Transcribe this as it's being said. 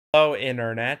Hello,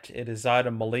 Internet. It is I,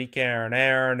 the Malik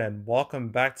Aaron, and welcome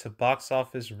back to Box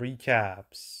Office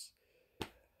Recaps.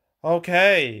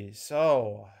 Okay,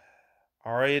 so I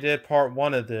already did part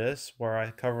one of this, where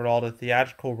I covered all the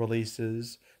theatrical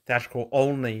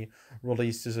only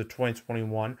releases of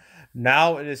 2021.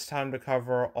 Now it is time to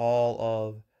cover all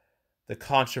of the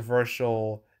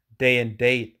controversial day and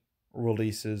date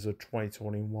releases of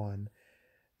 2021.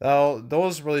 Though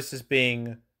those releases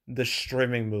being the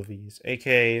streaming movies,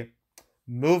 aka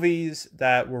movies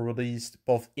that were released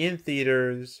both in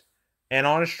theaters and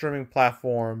on a streaming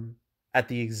platform at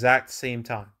the exact same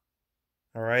time.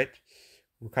 All right?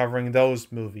 We're covering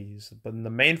those movies. But in the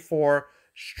main four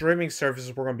streaming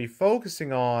services we're going to be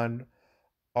focusing on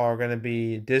are going to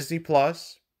be Disney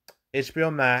Plus,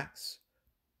 HBO Max,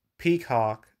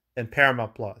 Peacock, and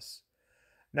Paramount Plus.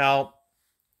 Now,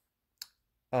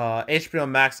 HBO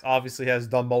Max obviously has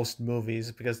the most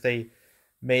movies because they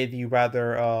made the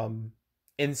rather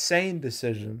insane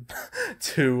decision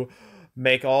to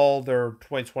make all their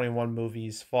 2021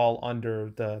 movies fall under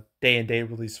the day and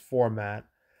date release format.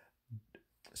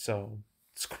 So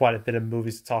it's quite a bit of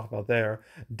movies to talk about there.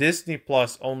 Disney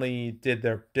Plus only did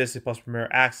their Disney Plus Premier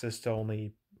Access to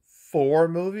only 4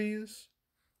 movies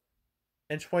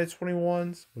in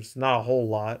 2021, which is not a whole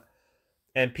lot.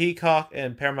 And Peacock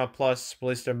and Paramount Plus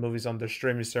released their movies on their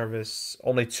streaming service,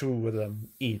 only 2 of them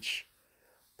each.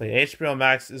 The HBO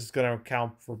Max is going to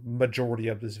account for majority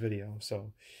of this video,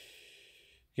 so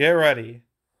get ready.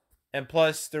 And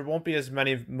plus, there won't be as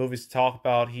many movies to talk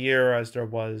about here as there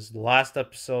was last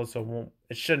episode, so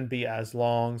it shouldn't be as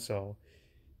long, so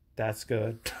that's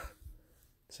good.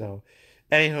 So,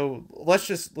 anywho,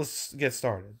 let's get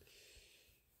started.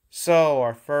 So,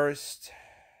 our first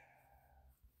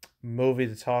movie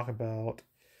to talk about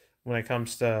when it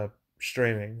comes to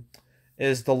streaming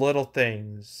is The Little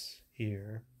Things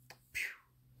here.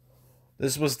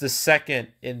 This was the second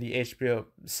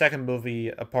movie,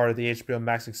 a part of the HBO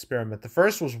Max experiment. The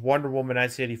first was Wonder Woman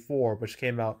 1984, which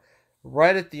came out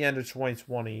right at the end of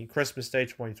 2020, Christmas Day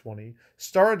 2020.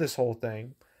 Started this whole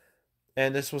thing,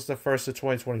 and this was the first of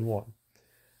 2021.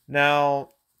 Now,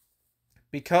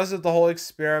 because of the whole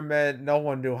experiment, no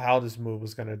one knew how this movie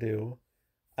was going to do.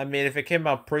 I mean, if it came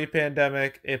out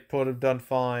pre-pandemic, it would have done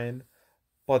fine.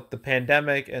 But the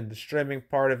pandemic and the streaming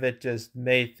part of it just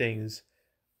made things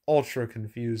ultra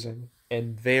confusing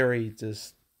and very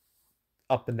just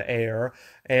up in the air.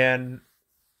 And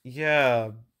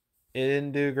yeah, it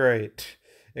didn't do great.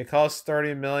 It cost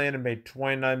 30 million and made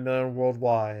 29 million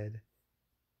worldwide.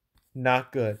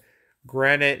 Not good.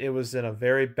 Granted, it was in a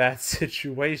very bad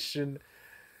situation.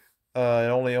 It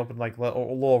only opened like a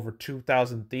little over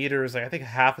 2,000 theaters. Like I think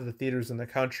half of the theaters in the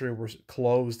country were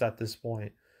closed at this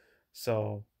point.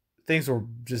 So things were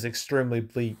just extremely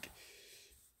bleak.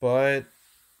 But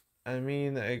I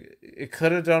mean, it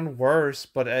could have done worse,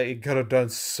 but it could have done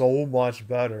so much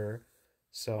better.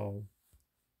 So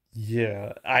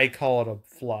yeah, I call it a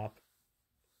flop.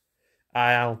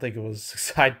 I don't think it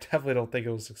was. I definitely don't think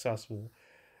it was successful.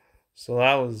 So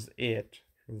that was it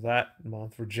for that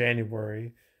month for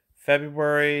January.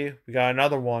 February, we got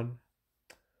another one.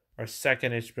 Our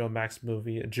second HBO Max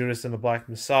movie, Judas and the Black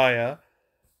Messiah.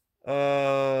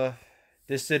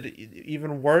 This did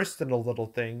even worse than The Little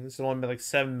Things. It only made like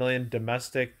 7 million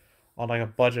domestic on like a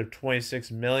budget of 26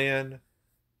 million.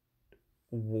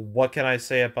 What can I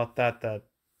say about that? That,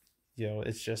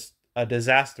 it's just a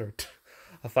disaster,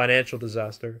 a financial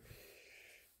disaster.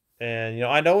 And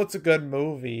I know it's a good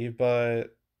movie,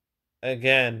 but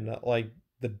again, like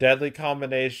the deadly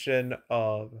combination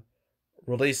of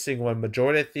releasing when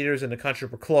majority of theaters in the country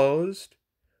were closed,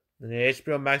 and the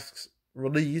HBO Max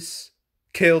release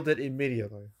killed it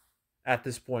immediately at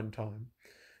this point in time.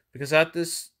 Because at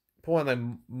this point, like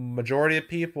majority of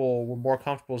people were more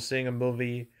comfortable seeing a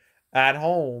movie at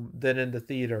home than in the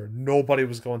theater. Nobody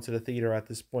was going to the theater at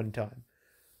this point in time.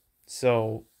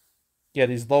 So, yeah,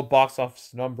 these low box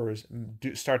office numbers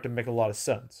do start to make a lot of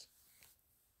sense.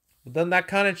 But then that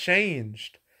kind of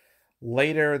changed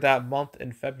later that month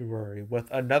in February with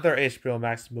another HBO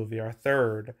Max movie, our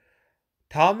third,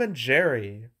 Tom and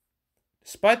Jerry.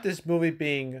 Despite this movie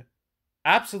being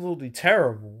absolutely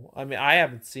terrible, I mean, I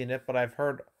haven't seen it, but I've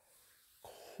heard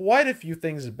quite a few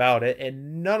things about it,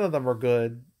 and none of them are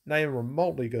good, not even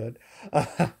remotely good.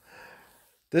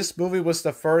 This movie was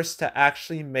the first to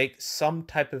actually make some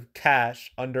type of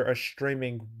cash under a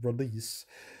streaming release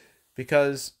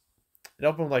because it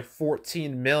opened like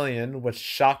 14 million, which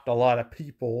shocked a lot of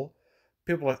people.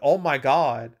 People were like, oh my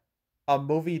god, a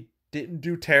movie didn't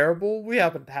do terrible? We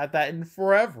haven't had that in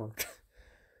forever.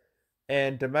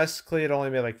 and domestically it only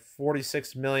made like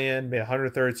 46 million, made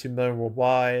 132 million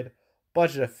worldwide,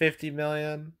 budget of 50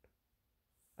 million.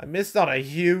 I mean, it's not a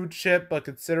huge hit, but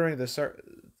considering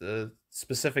the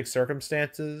specific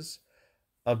circumstances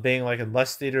of being like in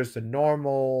less theaters than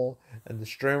normal and the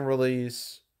stream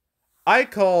release, I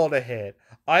call it a hit.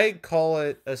 I call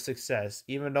it a success,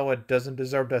 even though it doesn't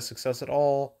deserve that success at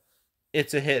all.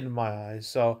 It's a hit in my eyes.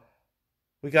 So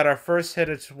we got our first hit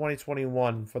of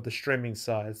 2021 for the streaming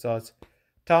side. So it's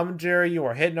Tom and Jerry. You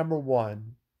are hit number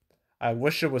one. I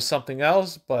wish it was something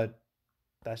else, but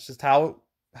that's just how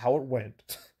it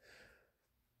went.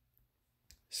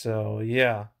 So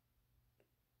yeah.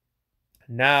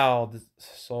 Now,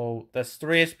 so that's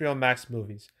three HBO Max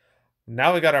movies.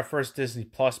 Now we got our first Disney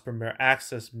Plus Premier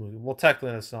Access movie. Well,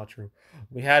 technically that's not true.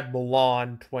 We had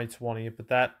Mulan 2020, but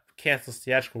that cancels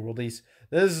theatrical release.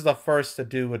 This is the first to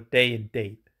do a day and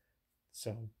date.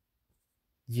 So,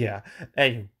 yeah.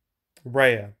 Anyway,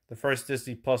 Raya, the first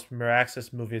Disney Plus Premier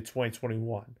Access movie of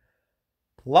 2021.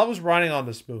 Love was riding on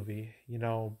this movie.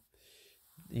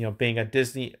 Being a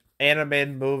Disney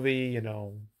animated movie.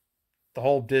 The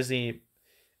whole Disney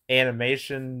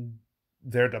animation,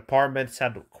 their departments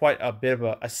had quite a bit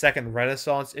of a second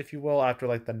renaissance, if you will, after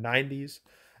like the 90s.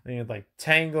 I mean, like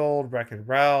Tangled, Wreck-It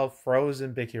Ralph,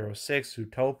 Frozen, Big Hero 6,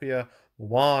 Zootopia,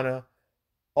 Moana,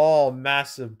 all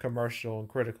massive commercial and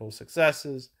critical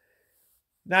successes.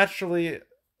 Naturally,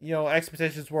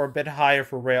 expectations were a bit higher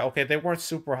for Raya. Okay, they weren't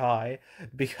super high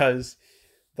because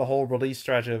the whole release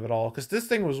strategy of it all. Because this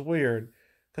thing was weird.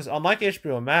 Because unlike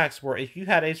HBO Max, where if you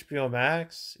had HBO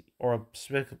Max, or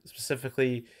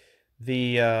specifically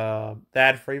the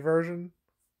ad-free version,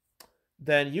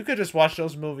 then you could just watch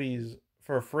those movies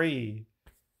for free.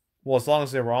 Well, as long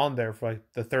as they were on there for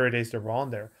like the 30 days they were on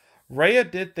there. Raya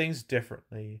did things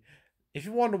differently. If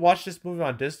you wanted to watch this movie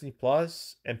on Disney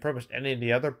Plus and pretty much any of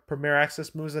the other Premier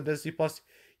Access movies on Disney Plus,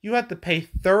 you had to pay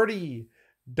 $30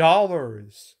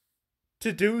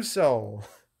 to do so,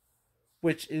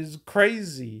 which is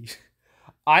crazy.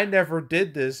 I never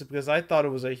did this because I thought it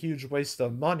was a huge waste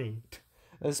of money,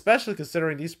 especially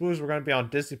considering these movies were going to be on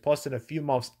Disney Plus in a few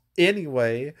months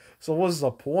anyway. So what was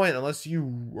the point unless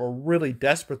you are really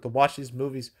desperate to watch these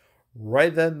movies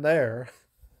right then and there?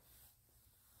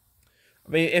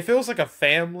 I mean, if it was like a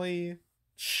family,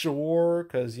 sure,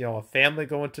 because a family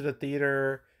going to the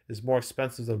theater is more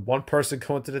expensive than one person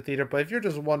going to the theater. But if you're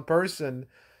just one person,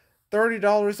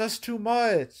 $30, that's too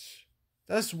much.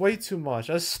 That's way too much.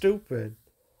 That's stupid.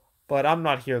 But I'm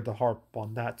not here to harp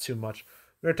on that too much.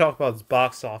 We're going to talk about its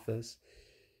box office.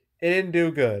 It didn't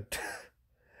do good.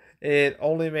 It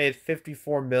only made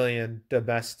 54 million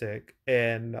domestic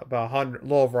and about a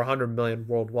little over 100 million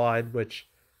worldwide, which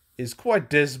is quite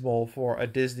dismal for a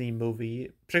Disney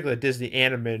movie, particularly a Disney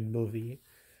animated movie.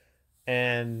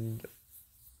 And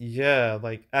yeah,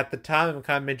 like at the time, it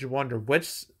kind of made you wonder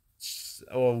which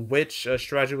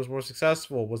strategy was more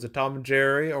successful. Was it Tom and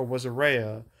Jerry or was it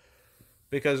Raya?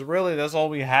 Because really, that's all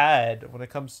we had when it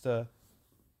comes to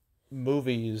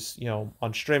movies,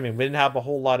 on streaming. We didn't have a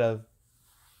whole lot of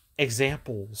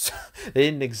examples. They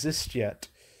didn't exist yet.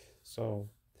 So,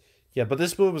 yeah, but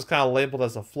this movie was kind of labeled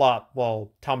as a flop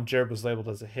while Tom and Jerry was labeled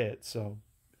as a hit. So,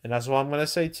 and that's what I'm going to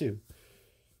say too.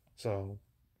 So,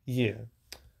 yeah.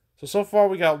 So far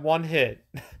we got one hit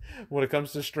when it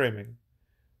comes to streaming.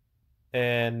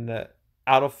 And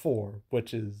out of 4,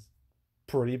 which is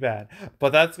pretty bad.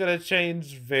 But that's going to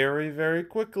change very, very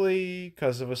quickly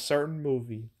because of a certain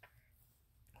movie.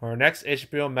 Our next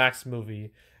HBO Max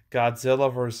movie,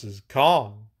 Godzilla vs.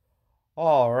 Kong.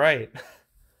 All right.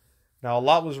 Now, a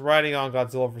lot was riding on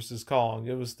Godzilla vs. Kong.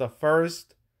 It was the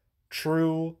first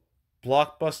true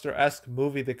blockbuster-esque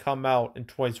movie to come out in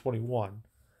 2021.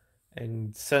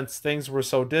 And since things were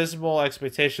so dismal,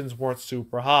 expectations weren't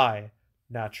super high,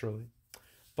 naturally.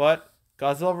 But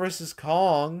Godzilla vs.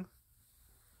 Kong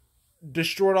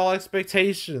destroyed all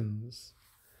expectations.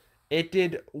 It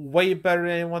did way better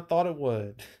than anyone thought it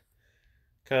would.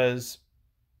 Because,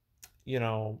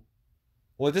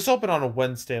 this opened on a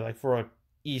Wednesday, like for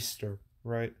Easter,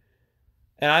 right?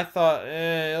 And I thought,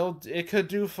 it could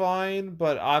do fine,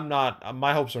 but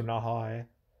my hopes are not high.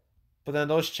 But then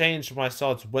those changed when I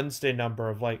saw its Wednesday number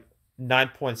of like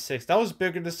 9.6. That was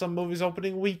bigger than some movies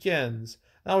opening weekends.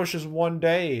 That was just one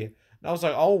day. And I was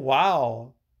like, oh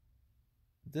wow.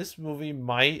 This movie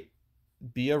might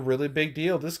be a really big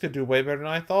deal. This could do way better than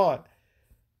I thought.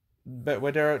 But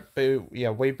way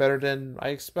better than I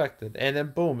expected. And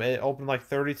then boom, it opened like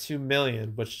 32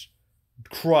 million, which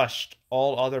crushed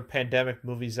all other pandemic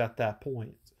movies at that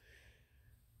point.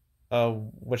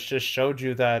 Which just showed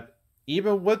you that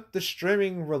even with the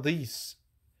streaming release,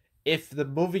 if the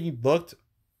movie looked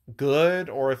good,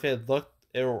 or if it looked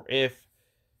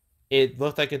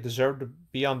like it deserved to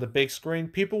be on the big screen,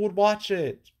 people would watch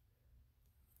it.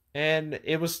 And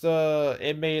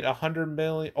it made 100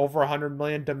 million, over 100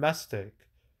 million domestic,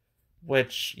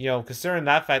 which, considering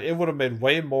that fact, it would have made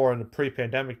way more in the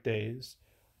pre-pandemic days.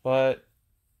 But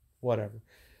whatever.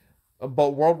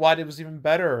 But worldwide, it was even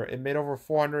better. It made over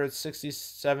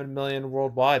 467 million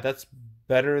worldwide. That's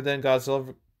better than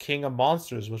Godzilla King of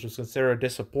Monsters, which was considered a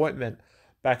disappointment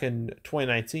back in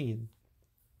 2019.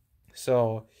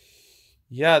 So,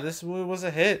 yeah, this movie was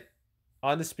a hit.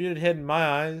 Undisputed hit in my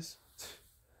eyes.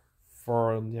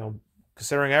 For,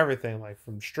 considering everything, like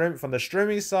from the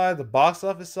streaming side, the box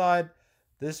office side,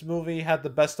 this movie had the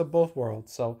best of both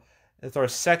worlds. So, it's our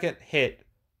second hit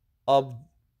of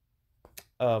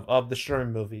of the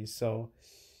streaming movies. So,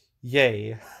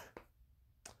 yay.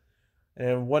 And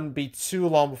it wouldn't be too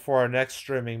long before our next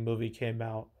streaming movie came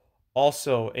out.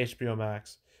 Also HBO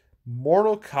Max.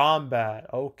 Mortal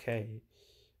Kombat. Okay.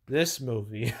 This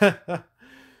movie.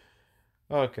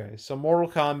 Okay, so Mortal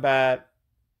Kombat,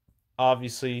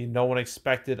 obviously no one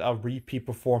expected a repeat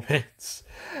performance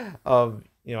of,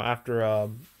 after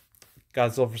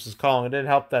Godzilla vs. Kong. It didn't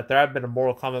help that there had been a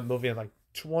Mortal Kombat movie in like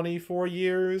 24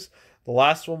 years. The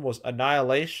last one was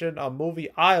Annihilation, a movie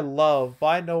I love, but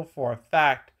I know for a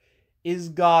fact is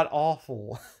god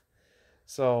awful.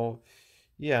 So,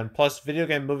 yeah, and plus video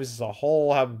game movies as a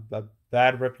whole have a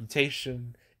bad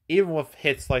reputation, even with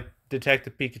hits like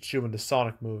Detective Pikachu and the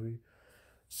Sonic movie.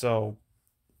 So,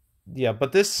 yeah,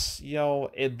 but this,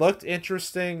 it looked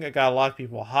interesting. It got a lot of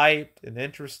people hyped and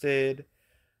interested.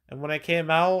 And when it came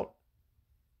out,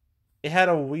 it had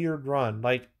a weird run.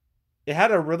 Like, it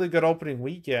had a really good opening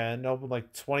weekend, opened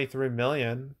like 23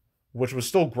 million, which was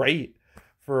still great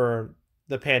for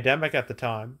the pandemic at the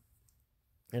time.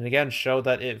 And again, showed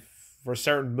that if for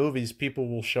certain movies people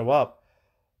will show up.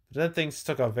 But then things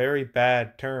took a very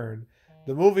bad turn.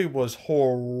 The movie was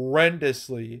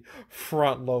horrendously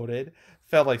front loaded,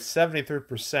 felt like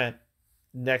 73%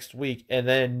 next week, and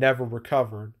then never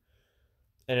recovered.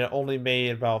 And it only made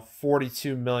about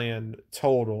 42 million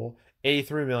total,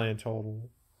 83 million total,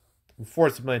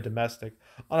 40 million domestic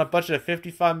on a budget of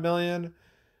 55 million.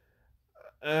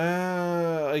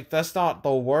 Like, that's not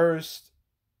the worst,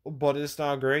 but it's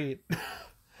not great.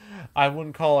 I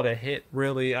wouldn't call it a hit,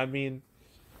 really. I mean,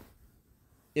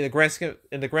 in the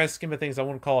grand scheme of things, I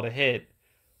wouldn't call it a hit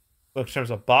in terms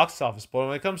of box office. But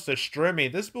when it comes to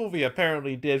streaming, this movie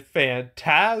apparently did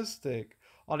fantastic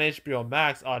on HBO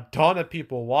Max. A ton of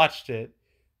people watched it,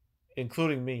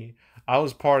 including me. I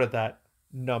was part of that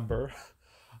number.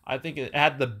 I think it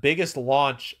had the biggest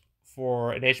launch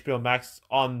for an HBO Max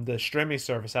on the streaming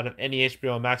service out of any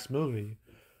HBO Max movie,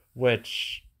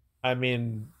 which, I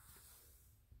mean,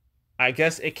 I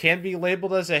guess it can be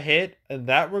labeled as a hit in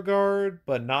that regard,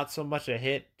 but not so much a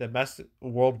hit domestic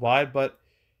worldwide. But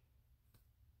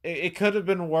it could have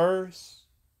been worse.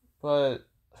 But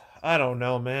I don't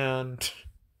know, man.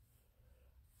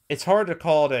 It's hard to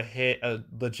call it a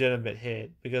legitimate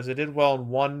hit, because it did well on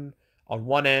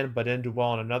one end, but didn't do well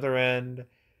on another end.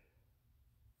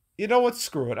 You know what?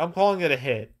 Screw it. I'm calling it a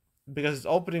hit because its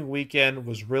opening weekend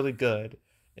was really good,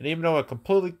 and even though it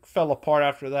completely fell apart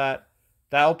after that,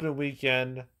 that opening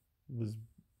weekend was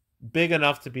big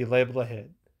enough to be labeled a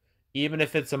hit, even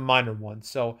if it's a minor one.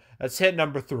 So that's hit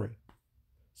number 3.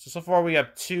 So far we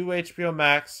have 2 HBO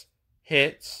Max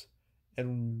hits,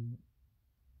 and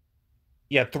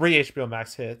yeah, 3 HBO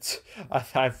Max hits.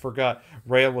 I forgot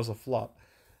Raya was a flop.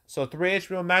 So 3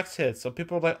 HBO Max hits. So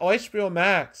people are like, oh, HBO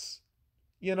Max,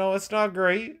 it's not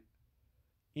great.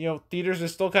 Theaters are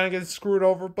still kind of getting screwed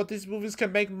over, but these movies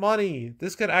can make money.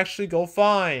 This could actually go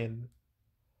fine.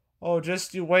 Oh,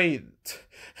 just you wait.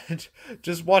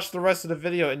 Just watch the rest of the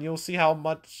video and you'll see how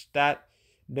much that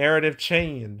narrative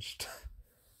changed.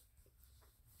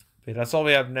 Okay, that's all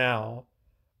we have now.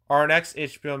 Our next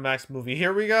HBO Max movie.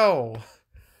 Here we go.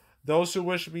 Those Who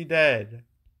Wish Me Dead.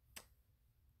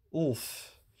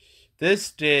 Oof. This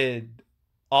did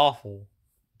awful.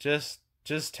 Just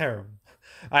terrible.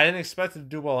 I didn't expect it to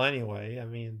do well anyway. I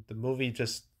mean, the movie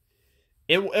just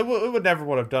it would never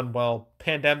would have done well.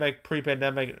 Pandemic,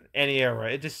 pre-pandemic, any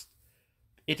era. It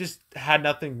just had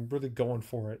nothing really going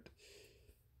for it.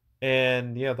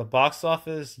 And yeah, the box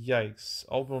office, yikes.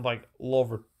 Opened like a little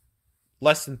over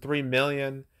less than 3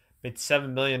 million, made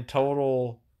 7 million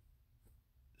total,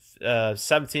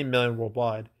 17 million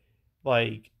worldwide.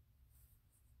 Like,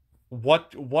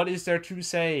 what is there to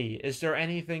say? Is there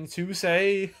anything to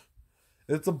say?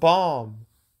 It's a bomb.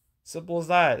 Simple as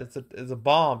that. It's a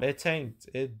bomb. It tanked.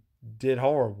 It did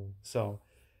horrible. So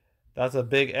That's a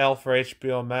big L for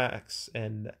HBO Max,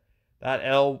 and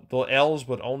the L's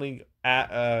would only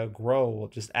grow,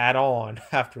 just add on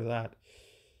after that.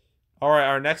 All right,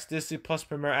 our next Disney Plus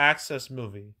Premier Access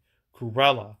movie,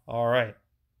 Cruella. All right,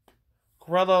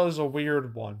 Cruella is a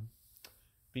weird one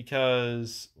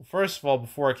because first of all,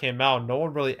 before it came out, no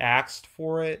one really asked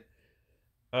for it.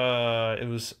 It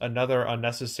was another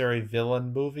unnecessary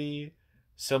villain movie,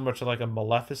 similar to like a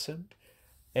Maleficent,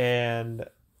 and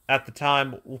at the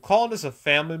time, calling this a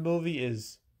family movie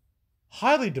is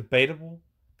highly debatable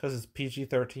because it's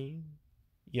PG-13.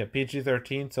 Yeah,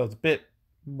 PG-13, so it's a bit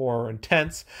more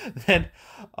intense than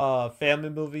a family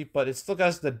movie, but it still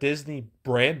has the Disney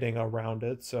branding around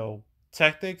it, so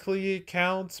technically it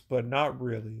counts, but not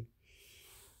really.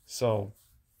 So,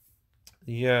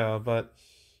 yeah, but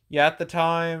yeah, at the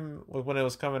time when it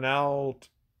was coming out,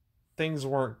 things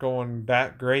weren't going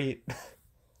that great.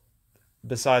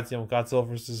 Besides, Godzilla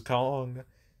versus Kong,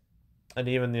 and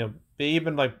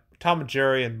even like Tom and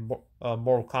Jerry and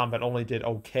Mortal Kombat only did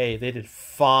okay. They did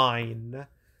fine.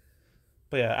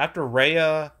 But yeah, after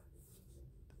Raya,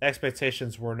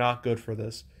 expectations were not good for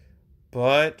this.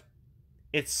 But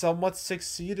it somewhat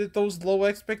succeeded those low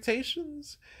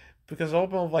expectations because it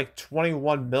opened with like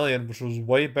 21 million, which was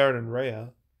way better than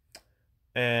Raya.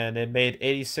 And it made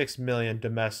 86 million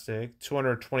domestic,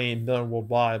 228 million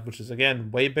worldwide, which is again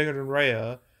way bigger than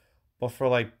Raya. But for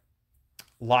like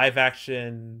live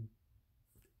action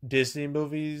Disney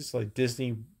movies, like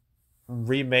Disney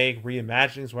remake,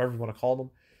 reimaginings, whatever you want to call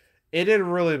them, it did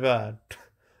really bad.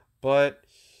 But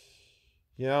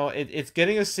it's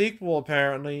getting a sequel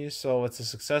apparently, so it's a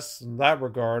success in that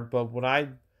regard. But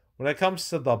when it comes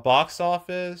to the box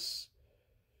office,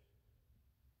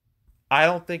 I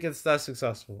don't think it's that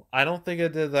successful. I don't think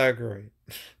it did that great.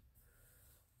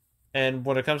 And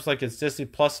when it comes to like its Disney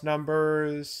Plus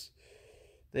numbers,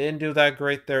 they didn't do that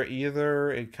great there either.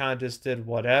 It kind of just did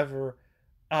whatever.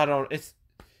 I don't.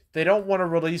 They don't want to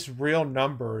release real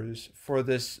numbers for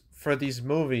these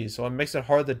movies, so it makes it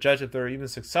hard to judge if they're even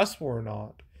successful or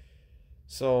not.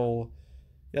 So,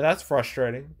 yeah, that's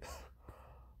frustrating.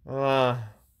 Uh,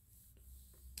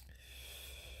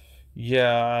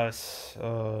 yes.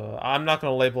 I'm not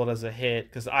gonna label it as a hit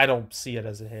because I don't see it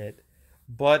as a hit,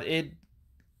 but it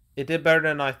did better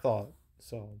than I thought.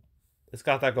 So, it's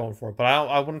got that going for it. But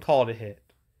I wouldn't call it a hit.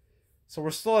 So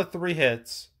we're still at 3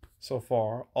 hits so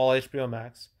far, all HBO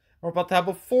Max. We're about to have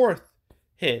a 4th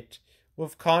hit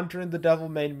with Conjuring the Devil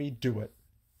Made Me Do It.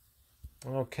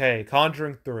 Okay,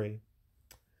 Conjuring 3.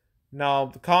 Now,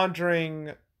 The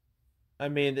Conjuring, I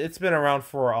mean, it's been around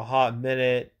for a hot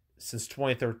minute, since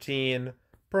 2013.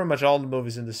 Pretty much all the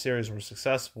movies in the series were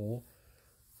successful.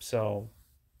 So,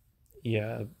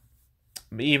 yeah,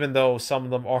 even though some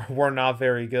of them were not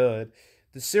very good,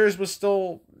 the series was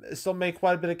still made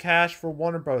quite a bit of cash for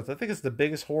Warner Bros. I think it's the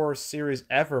biggest horror series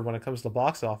ever when it comes to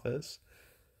box office.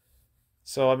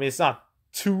 So I mean, it's not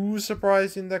too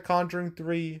surprising that Conjuring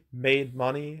 3 made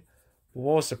money. But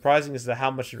what was surprising is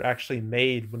how much it actually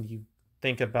made when you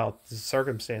think about the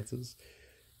circumstances.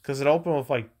 Because it opened with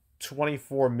like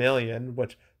 24 million,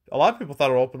 which a lot of people thought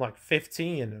it would open like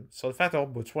 15. So the fact that it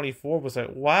opened with 24 was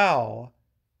like, wow.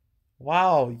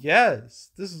 Wow, yes,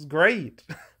 this is great.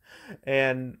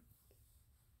 And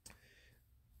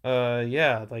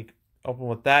yeah, like open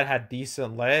with that, had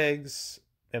decent legs,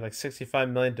 made like 65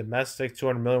 million domestic,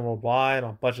 200 million worldwide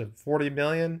on a budget of 40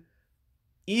 million.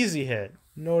 Easy hit,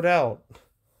 no doubt.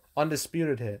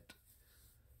 Undisputed hit.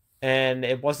 And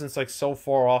it wasn't like so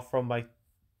far off from like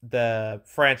the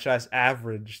franchise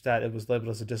average that it was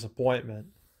labeled as a disappointment.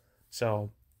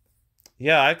 So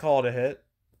yeah, I call it a hit.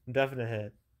 Definite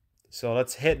hit. So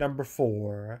that's hit number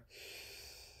 4.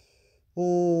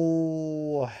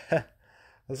 Ooh.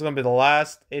 This is going to be the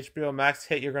last HBO Max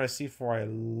hit you're going to see for a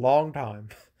long time.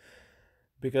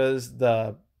 Because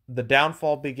the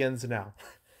downfall begins now.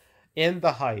 In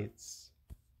the Heights.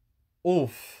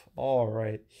 Oof. All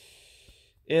right.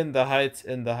 In the Heights,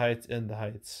 in the Heights, in the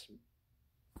Heights.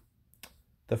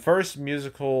 The first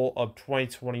musical of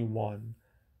 2021.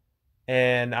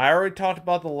 And I already talked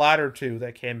about the latter two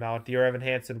that came out, Dear Evan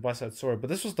Hansen, West Side Story, but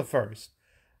this was the first.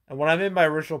 And when I made my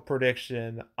original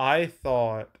prediction, I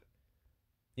thought,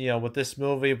 with this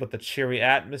movie, with the cheery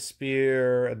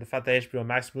atmosphere, and the fact that HBO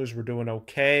Max movies were doing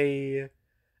okay,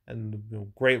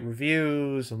 and great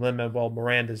reviews, and Lin-Manuel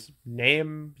Miranda's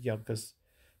name, because,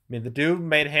 I mean, the dude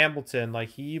made Hamilton, like,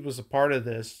 he was a part of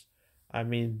this. I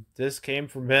mean, this came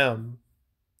from him.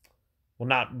 Well,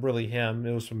 not really him.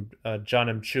 It was from John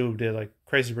M. Chu, who did like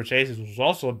Crazy Rich Asians, which was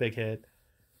also a big hit.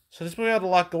 So this movie had a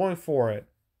lot going for it.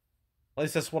 At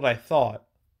least that's what I thought.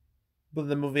 But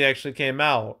the movie actually came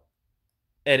out.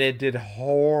 and it did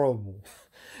horrible.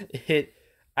 It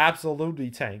absolutely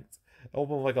tanked. It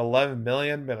opened like 11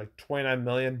 million, made like 29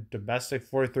 million domestic,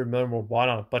 43 million worldwide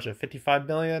on a budget of 55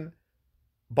 million.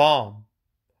 Bomb,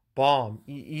 bomb,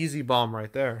 easy bomb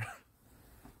right there.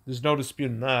 There's no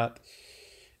disputing that.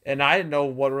 And I didn't know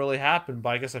what really happened, but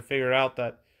I guess I figured out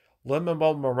that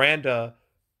Lin-Manuel Miranda,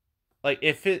 like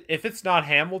if it's not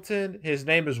Hamilton, his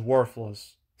name is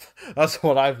worthless. That's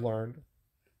what I've learned.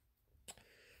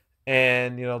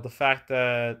 And the fact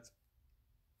that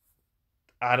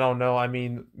I don't know, I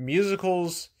mean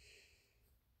musicals,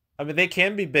 I mean they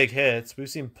can be big hits. We've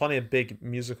seen plenty of big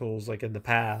musicals like in the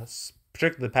past,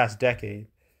 particularly the past decade.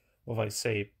 Well, if I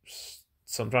say,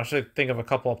 so I'm trying to think of a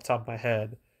couple off the top of my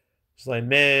head. It's like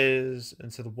Miz,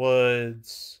 Into the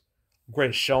Woods,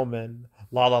 Great Showman,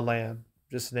 La La Land,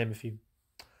 just to name a few.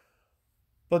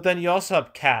 But then you also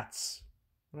have Cats.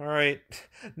 All right,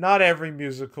 not every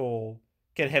musical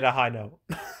can hit a high note,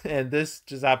 and this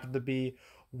just happened to be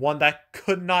one that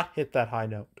could not hit that high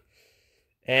note.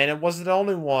 And it wasn't the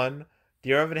only one.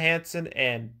 Dear Evan Hansen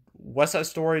and West Side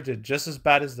Story did just as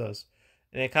bad as this.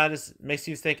 And it kind of makes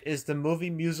you think, is the movie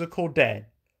musical dead?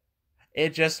 It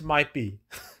just might be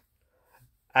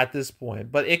at this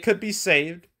point. But it could be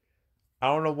saved. I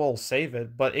don't know what will save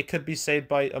it, but it could be saved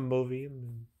by a movie.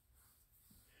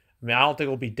 I don't think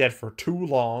it'll be dead for too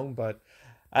long, but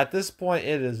at this point,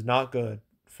 it is not good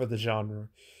for the genre.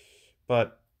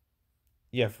 But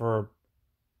yeah, for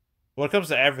when it comes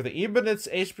to everything, even its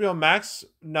HBO Max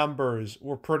numbers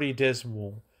were pretty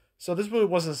dismal. So this movie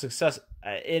wasn't a success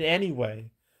in any way.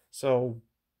 So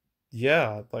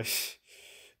yeah, like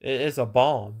it's a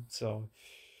bomb. So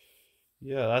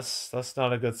yeah, that's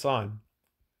not a good sign.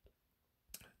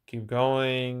 Keep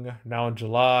going. Now in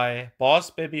July, Boss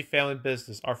Baby Family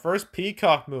Business, our first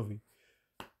Peacock movie.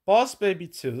 Boss Baby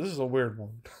 2. This is a weird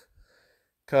one.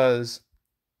 Cause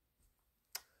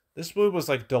this movie was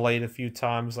like delayed a few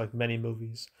times, like many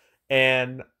movies.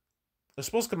 And it's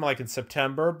supposed to come like in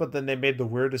September, but then they made the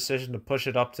weird decision to push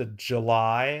it up to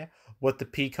July with the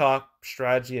Peacock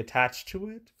strategy attached to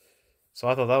it. So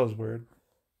I thought that was weird.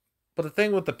 But the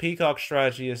thing with the Peacock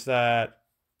strategy is that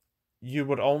you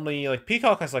would only like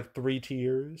Peacock has like 3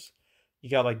 tiers. You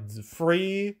got like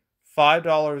free,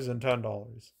 $5, and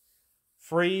 $10.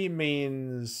 Free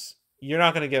means you're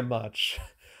not gonna get much.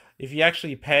 If you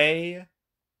actually pay,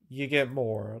 you get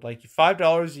more. Like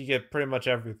 $5, you get pretty much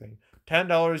everything.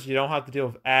 $10, you don't have to deal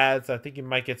with ads. I think you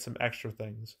might get some extra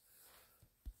things.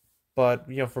 But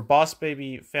for Boss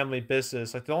Baby Family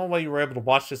Business, like the only way you were able to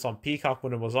watch this on Peacock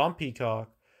when it was on Peacock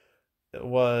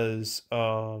was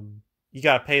you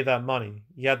gotta pay that money.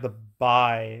 You had to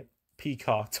buy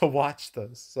Peacock to watch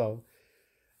this. So,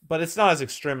 but it's not as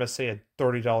extreme as say a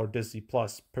 $30 Disney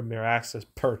Plus Premier Access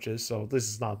purchase. So this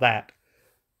is not that.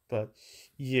 But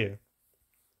yeah,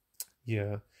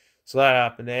 yeah. So that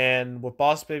happened, and with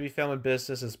Boss Baby Family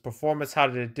Business, its performance, how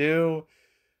did it do?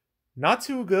 Not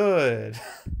too good.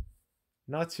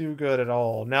 Not too good at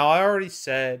all. Now, I already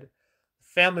said the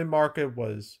family market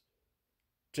was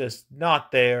just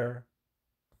not there.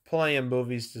 Plenty of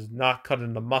movies just not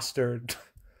cutting the mustard.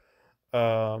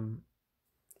 um,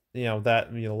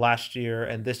 last year,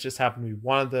 and this just happened to be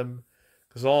one of them.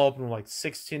 Because all opened like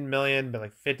 16 million, but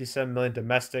like 57 million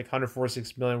domestic,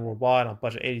 146 million worldwide on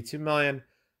budget 82 million.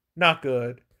 Not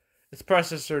good. Its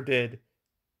predecessor did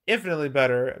infinitely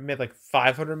better. It made like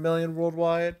 500 million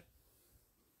worldwide.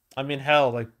 I mean,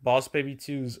 hell, like Boss Baby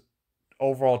 2's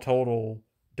overall total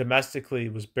domestically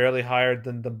was barely higher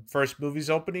than the first movie's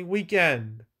opening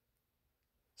weekend.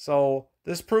 So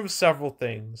this proves several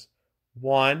things.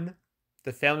 One,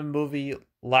 the family movie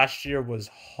last year was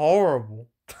horrible.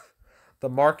 The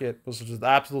market was just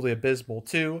absolutely abysmal.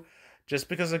 Two, just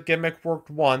because a gimmick worked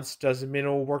once doesn't mean it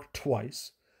will work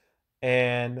twice.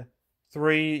 And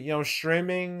three,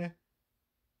 streaming,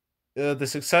 the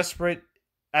success rate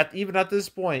even at this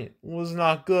point was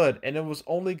not good, and it was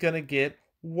only gonna get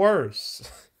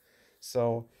worse.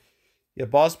 So yeah,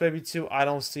 Boss Baby 2, I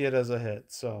don't see it as a hit.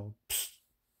 So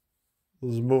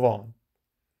let's move on.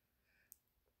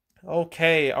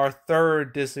 Okay, our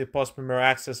third Disney Plus Premier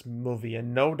Access movie,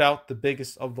 and no doubt the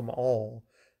biggest of them all.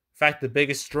 In fact, the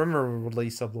biggest streamer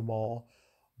release of them all.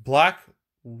 Black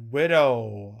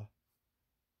Widow.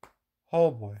 Oh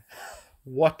boy.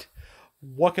 What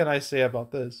can I say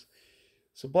about this?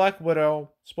 So Black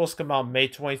Widow, supposed to come out May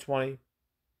 2020.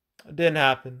 It didn't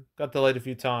happen. Got delayed a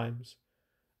few times.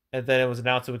 And then it was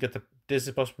announced that we get the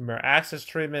Disney Plus Premier Access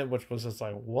treatment, which was just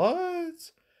like,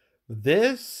 what?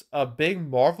 This? A big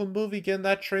Marvel movie getting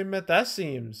that treatment? That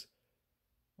seems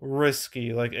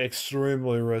risky. Like,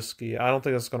 extremely risky. I don't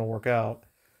think it's going to work out.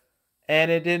 and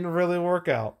it didn't really work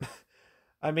out.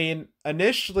 I mean,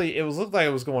 initially it was looked like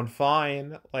it was going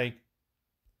fine. Like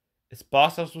its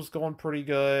box office was going pretty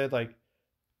good. Like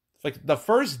the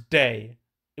first day,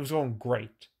 it was going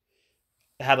great.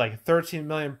 It had like 13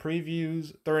 million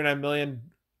previews, 39 million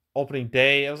opening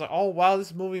day. I was like, oh wow,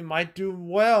 this movie might do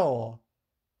well.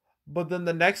 But then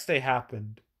the next day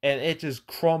happened, and it just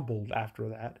crumbled after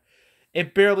that.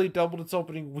 It barely doubled its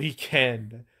opening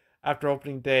weekend after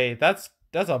opening day. That's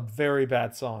a very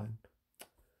bad sign.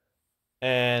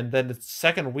 And then the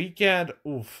second weekend,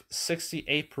 oof,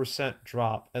 68%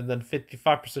 drop, and then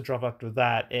 55% drop after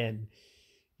that. And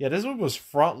yeah, this one was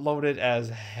front loaded as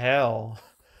hell.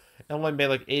 It only made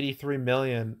like 83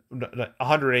 million,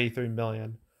 183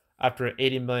 million after an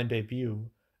 80 million debut.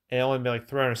 And it only made like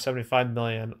 375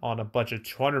 million on a budget of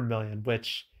 200 million,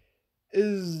 which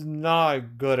is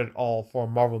not good at all for a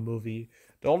Marvel movie.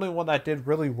 The only one that did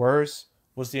really worse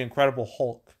was the Incredible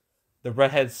Hulk, the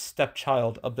redhead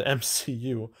stepchild of the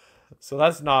MCU. So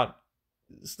that's not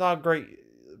it's not great.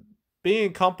 Being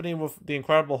in company with the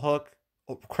Incredible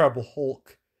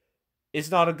Hulk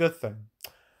is not a good thing.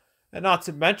 And not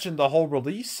to mention the whole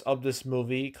release of this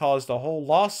movie caused a whole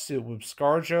lawsuit with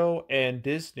ScarJo and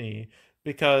Disney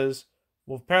because,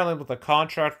 well, apparently with the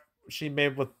contract she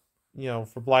made with,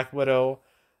 for Black Widow,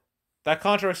 that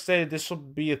contract stated this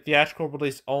would be a theatrical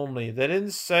release only. They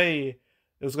didn't say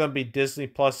it was going to be Disney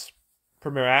Plus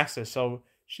Premier Access. So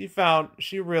she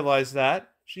realized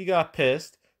that. She got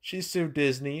pissed. She sued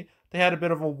Disney. They had a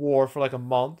bit of a war for like a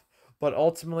month, but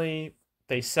ultimately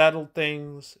they settled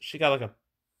things.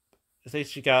 I think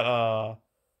she got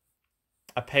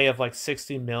a pay of like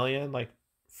 60 million like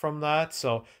from that.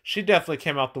 So she definitely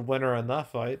came out the winner in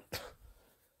that fight.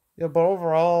 Yeah, but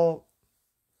overall,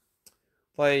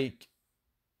 like,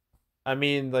 I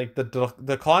mean, like the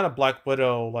decline of Black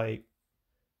Widow, like,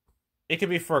 it could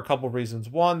be for a couple reasons.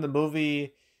 One, the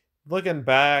movie, looking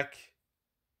back,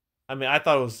 I mean, I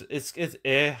thought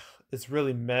it's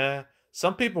really meh.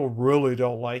 Some people really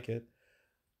don't like it,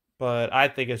 but I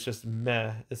think it's just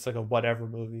meh. It's like a whatever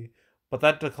movie. But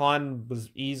that decline was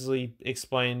easily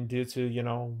explained due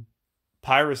to,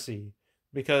 piracy.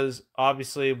 Because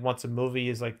obviously once a movie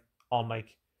is like on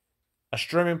like a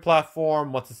streaming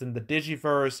platform, once it's in the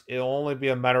Digiverse, it'll only be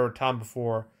a matter of time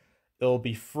before it'll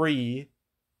be free,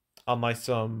 unlike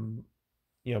some,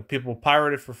 people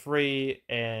pirate it for free,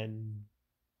 and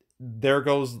there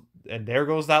goes there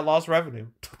goes that lost revenue.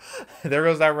 There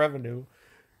goes that revenue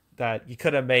that you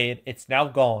could have made. It's now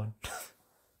gone.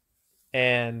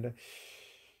 And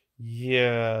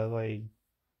yeah, like,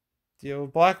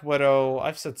 Black Widow,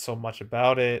 I've said so much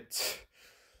about it.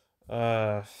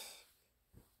 Uh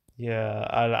yeah,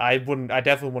 I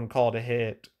definitely wouldn't call it a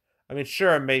hit. I mean,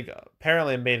 sure, it made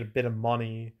a bit of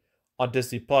money on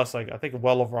Disney Plus, like I think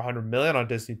well over 100 million on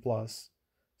Disney Plus.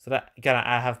 So that again,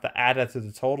 I have to add that to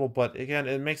the total, but again,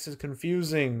 it makes it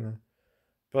confusing.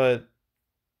 But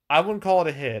I wouldn't call it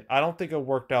a hit. I don't think it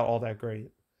worked out all that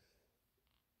great.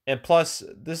 And plus,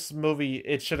 this movie,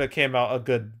 it should have came out a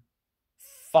good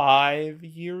 5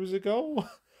 years ago.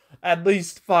 At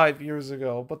least 5 years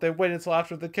ago. But they waited until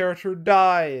after the character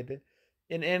died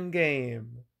in Endgame.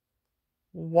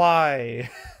 Why?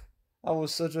 That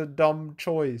was such a dumb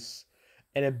choice.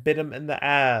 And it bit him in the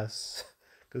ass.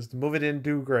 Because the movie didn't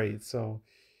do great. So,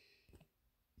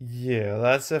 yeah,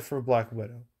 that's it for Black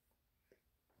Widow.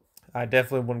 I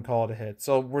definitely wouldn't call it a hit.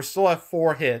 So, we're still at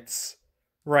 4 hits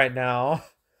right now.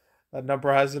 That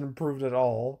number hasn't improved at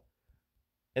all.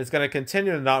 It's going to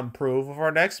continue to not improve with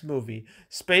our next movie,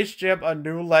 Space Jam: A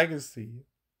New Legacy.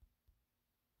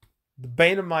 The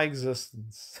bane of my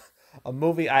existence. A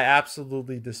movie I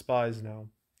absolutely despise now.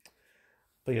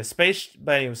 But yeah, Space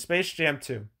Jam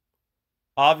 2.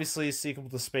 Obviously a sequel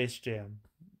to Space Jam.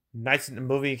 The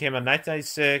movie came out in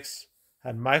 1996.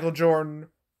 Had Michael Jordan,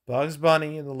 Bugs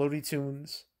Bunny, and the Looney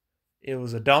Tunes. It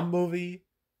was a dumb movie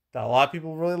that a lot of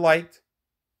people really liked.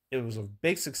 It was a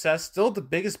big success. Still the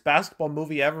biggest basketball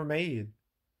movie ever made.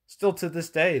 Still to this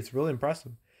day, it's really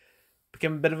impressive.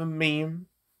 Became a bit of a meme.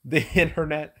 The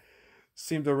internet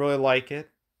seemed to really like it.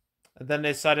 And then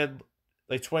they decided,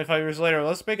 like 25 years later,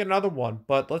 let's make another one.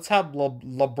 But let's have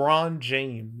LeBron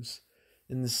James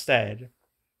instead.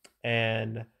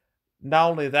 And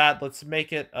not only that, let's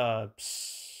make it a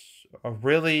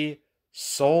really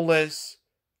soulless,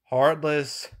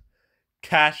 heartless,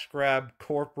 cash grab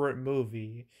corporate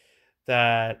movie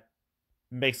that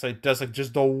does like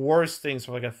just the worst things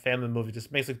for like a family movie.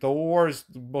 Just makes like the worst,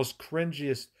 most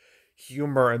cringiest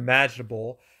humor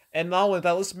imaginable. And not only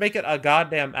that, let's make it a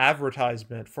goddamn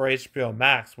advertisement for HBO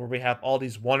Max where we have all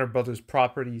these Warner Brothers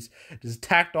properties just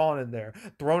tacked on in there,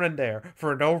 thrown in there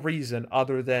for no reason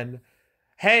other than,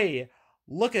 hey,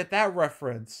 look at that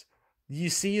reference. You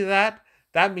see that?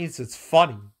 That means it's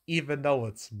funny, even though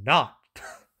it's not.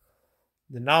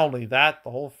 And not only that,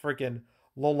 the whole freaking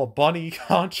Lola Bunny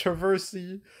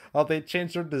controversy, how they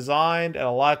changed their design, and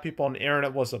a lot of people on the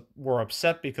internet were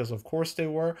upset because of course they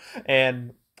were,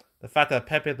 and the fact that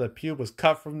Pepe Le Pew was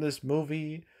cut from this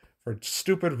movie for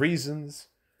stupid reasons,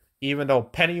 even though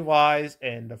Pennywise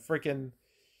and the freaking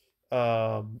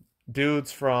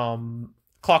dudes from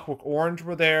Clockwork Orange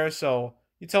were there. So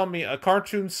you tell me a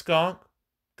cartoon skunk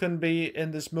couldn't be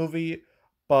in this movie,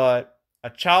 but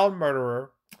a child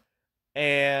murderer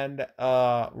and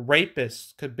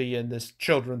rapist could be in this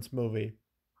children's movie.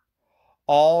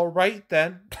 All right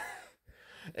then.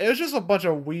 It was just a bunch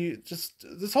of weird. Just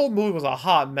this whole movie was a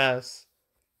hot mess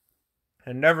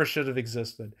and never should have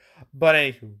existed. But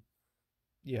anywho,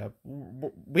 yeah,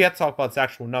 we have to talk about its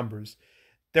actual numbers.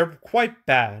 They're quite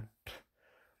bad.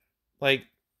 Like,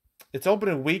 its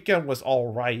opening weekend was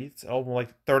all right. It opened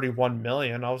like 31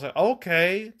 million. I was like,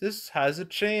 okay, this has a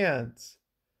chance.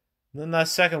 And then that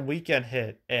second weekend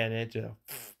hit, and it just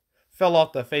fell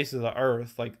off the face of the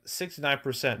earth. Like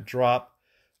 69% drop.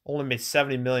 Only made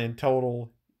 70 million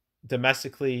total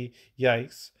domestically.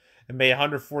 Yikes. It made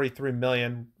 143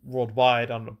 million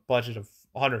worldwide on a budget of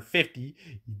 150.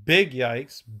 Big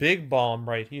yikes. Big bomb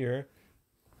right here.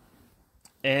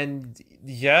 And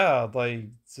yeah, like,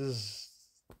 just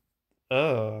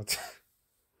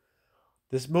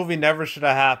this movie never should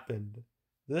have happened.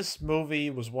 This movie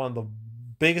was one of the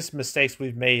biggest mistakes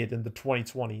we've made in the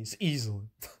 2020s, easily.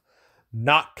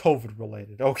 Not COVID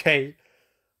related, okay?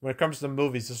 When it comes to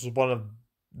movies, this was one of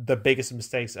the biggest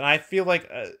mistakes. And I feel like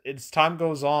as time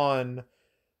goes on,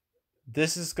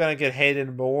 this is going to get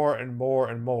hated more and more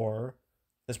and more.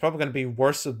 It's probably going to be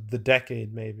worst of the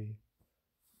decade, maybe.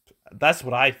 That's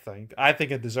what I think. I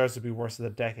think it deserves to be worst of the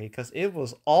decade because it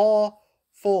was all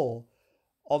full.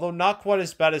 Although not quite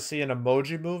as bad as seeing an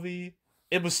Emoji Movie,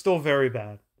 it was still very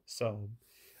bad. So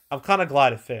I'm kind of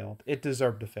glad it failed. It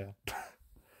deserved to fail.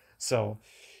 So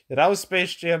yeah, that was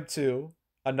Space Jam 2,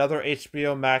 another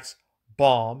HBO Max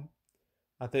bomb.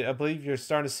 I believe you're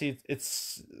starting to see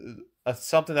it's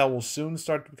something that will soon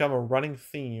start to become a running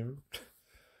theme.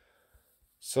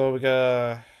 So we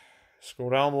gotta scroll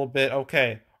down a little bit.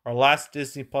 Okay, our last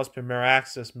Disney Plus Premier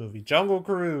Access movie, Jungle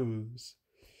Cruise.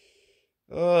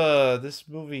 This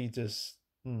movie just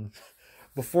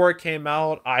before it came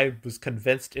out, I was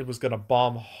convinced it was gonna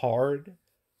bomb hard.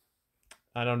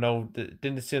 I don't know,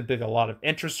 didn't seem to be a lot of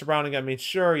interest surrounding it. I mean,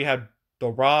 sure, you had The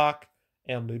Rock,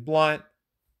 Emily Blunt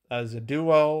as a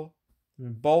duo. I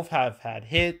mean, both have had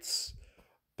hits,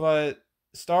 but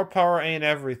star power ain't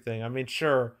everything. I mean,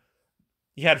 sure,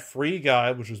 you had Free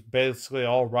Guy, which was basically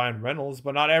all Ryan Reynolds,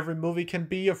 but not every movie can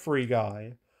be a Free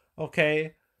Guy.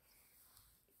 Okay?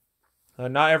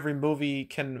 Not every movie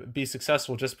can be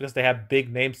successful just because they have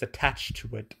big names attached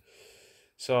to it.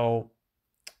 So,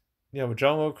 with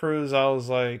Jungle Cruise, I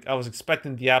was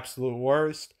expecting the absolute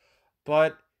worst,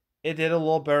 but it did a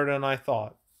little better than I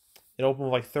thought. It opened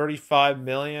with like 35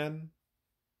 million,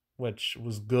 which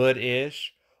was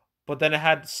good-ish, but then it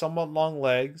had somewhat long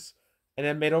legs, and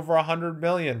it made over 100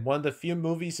 million. One of the few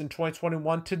movies in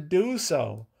 2021 to do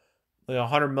so. Like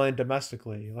 100 million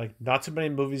domestically. Like, not too many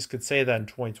movies could say that in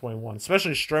 2021,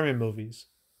 especially streaming movies.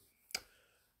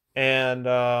 And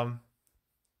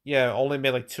yeah, only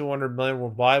made like 200 million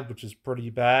worldwide, which is pretty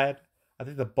bad. I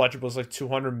think the budget was like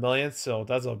 200 million, so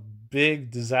that's a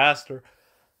big disaster.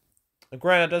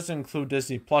 Granted, it doesn't include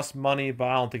Disney Plus money, but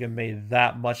I don't think it made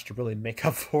that much to really make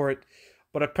up for it.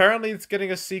 But apparently it's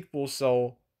getting a sequel,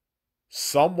 so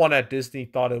someone at Disney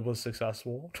thought it was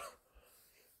successful.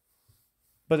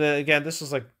 But then again, this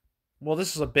is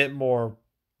this is a bit more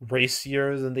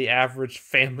racier than the average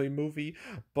family movie,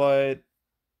 but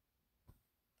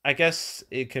I guess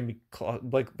it can be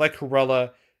like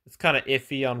Cruella. It's kind of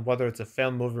iffy on whether it's a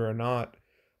family movie or not.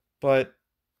 But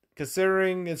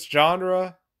considering its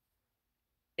genre,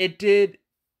 it did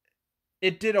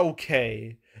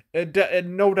okay. It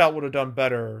no doubt would have done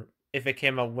better if it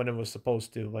came out when it was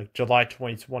supposed to, like July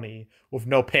 2020, with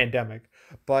no pandemic.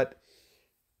 But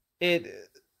it,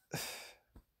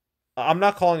 I'm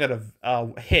not calling it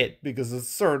a hit because it's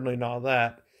certainly not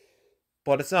that.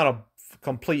 But it's not a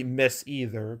complete miss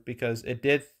either because it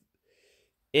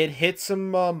hit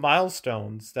some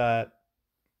milestones that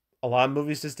a lot of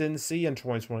movies just didn't see in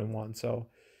 2021. So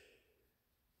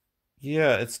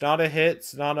yeah, it's not a hit.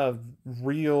 It's not a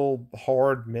real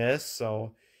hard miss.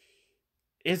 So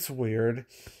it's weird.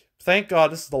 Thank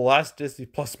God this is the last Disney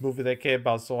Plus movie that came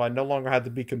out, so I no longer had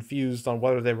to be confused on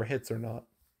whether they were hits or not.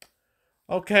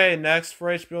 Okay, next for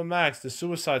HBO Max, The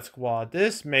Suicide Squad.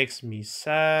 This makes me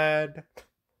sad.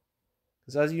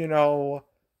 Because as you know,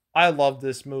 I love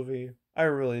this movie. I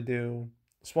really do.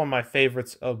 It's one of my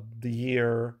favorites of the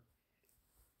year.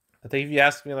 I think if you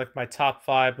ask me like my top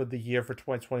 5 of the year for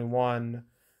 2021,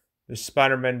 there's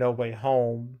Spider-Man No Way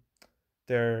Home.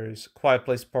 There's Quiet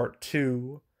Place Part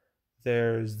 2.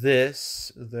 There's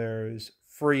this. There's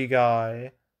Free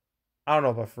Guy. I don't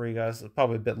know about Free Guy. It's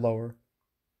probably a bit lower.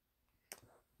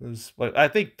 There's like I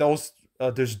think those.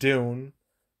 There's Dune.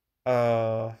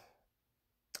 Uh,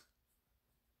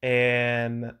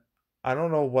 and I don't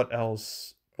know what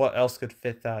else. What else could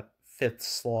fit that fifth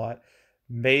slot?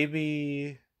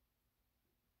 Maybe.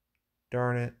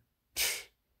 Darn it.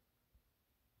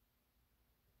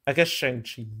 I guess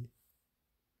Shang-Chi.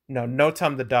 No, No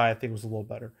Time to Die I think was a little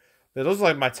better. But those are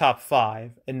like my top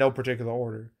 5 in no particular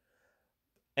order.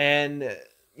 And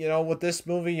with this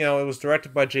movie, it was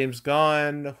directed by James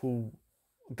Gunn, who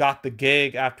got the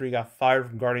gig after he got fired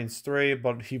from Guardians 3,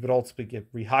 but he would ultimately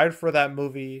get rehired for that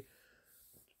movie.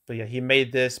 But yeah, he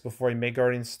made this before he made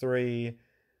Guardians 3.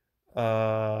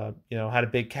 Had a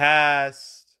big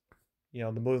cast.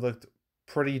 The movie looked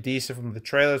pretty decent from the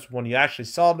trailers. When you actually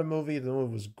saw the movie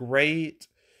was great.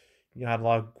 Had a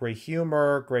lot of great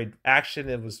humor, great action.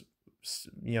 It was,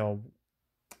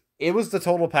 it was the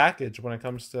total package when it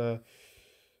comes to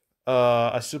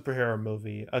a superhero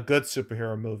movie, a good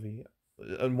superhero movie,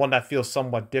 and one that feels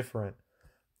somewhat different.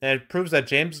 And it proves that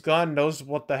James Gunn knows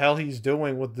what the hell he's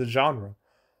doing with the genre.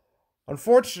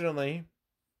 Unfortunately,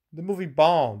 the movie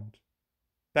bombed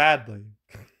badly.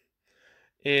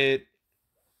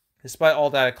 Despite all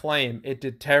that acclaim, it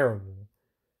did terrible.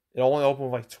 It only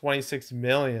opened with like 26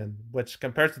 million, which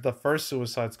compared to the first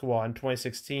Suicide Squad in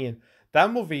 2016,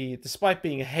 that movie, despite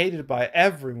being hated by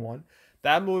everyone,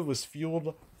 that movie was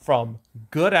fueled from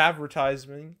good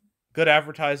advertising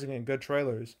and good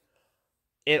trailers.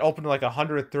 It opened like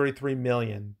 133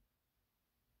 million.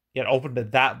 It opened to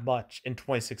that much in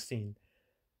 2016.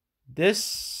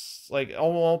 This only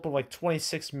opened like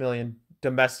 26 million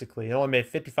domestically. It only made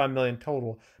 55 million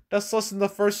total. That's less than the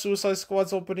first Suicide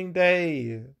Squad's opening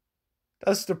day.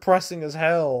 That's depressing as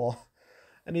hell.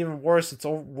 And even worse, its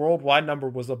worldwide number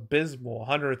was abysmal.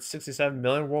 167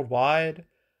 million worldwide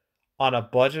on a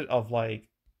budget of I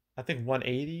think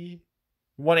 180?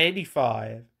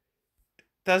 185.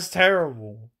 That's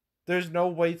terrible. There's no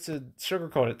way to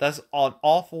sugarcoat it. That's an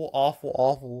awful, awful,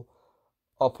 awful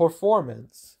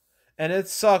performance. And it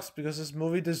sucks because this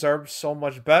movie deserves so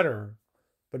much better.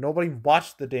 But nobody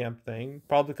watched the damn thing.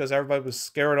 Probably because everybody was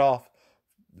scared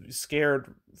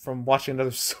from watching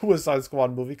another Suicide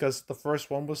Squad movie because the first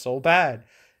one was so bad.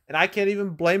 And I can't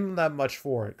even blame them that much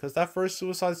for it because that first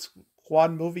Suicide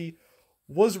Squad movie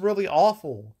was really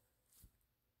awful.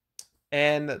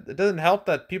 And it doesn't help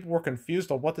that people were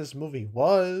confused on what this movie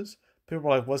was. People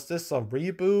were like, was this a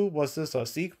reboot? Was this a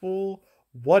sequel?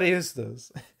 What is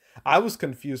this? I was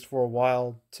confused for a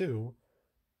while too.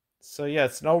 So yeah,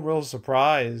 it's no real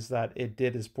surprise that it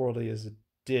did as poorly as it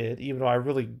did, even though I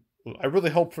really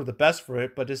hoped for the best for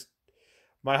it, but just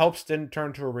my hopes didn't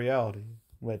turn to a reality,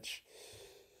 which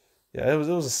yeah, it was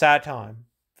a sad time.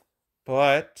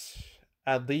 But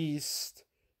at least,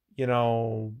 I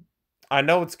know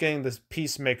it's getting this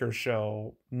Peacemaker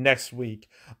show next week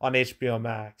on HBO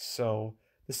Max. So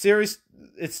the series,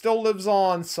 it still lives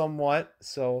on somewhat.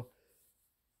 So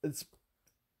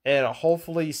and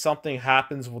hopefully something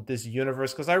happens with this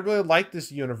universe because I really like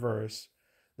this universe,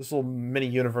 this little mini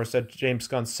universe that James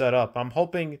Gunn set up. I'm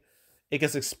hoping it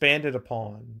gets expanded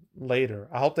upon later.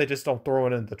 I hope they just don't throw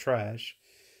it in the trash.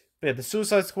 But yeah, the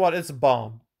Suicide Squad is a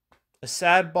bomb. A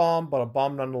sad bomb, but a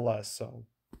bomb nonetheless. So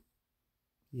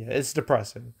yeah, it's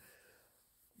depressing.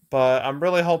 But I'm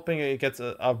really hoping it gets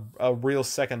a real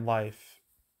second life.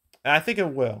 And I think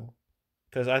it will.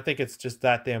 Because I think it's just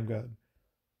that damn good.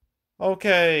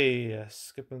 Okay,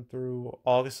 skipping through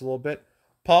August a little bit.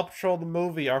 Paw Patrol the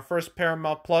movie, our first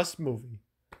Paramount Plus movie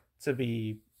to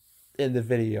be in the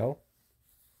video.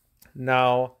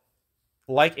 Now,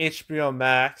 like HBO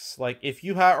Max, if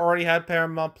you already had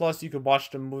Paramount Plus, you could watch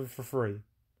the movie for free.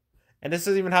 And this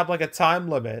doesn't even have a time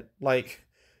limit.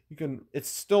 It's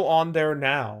still on there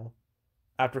now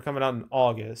after coming out in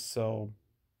August. So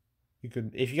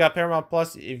if you got Paramount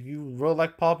Plus, if you really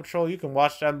like Paw Patrol, you can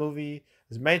watch that movie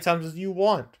as many times as you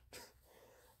want.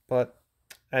 But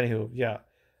anywho, yeah.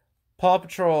 Paw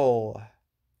Patrol,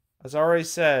 as I already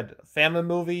said, family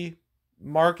movie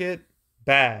market,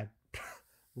 bad.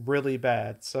 Really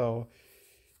bad. So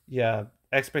yeah,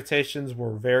 expectations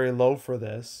were very low for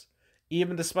this.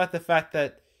 even despite the fact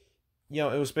that it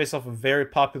was based off a very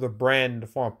popular brand in the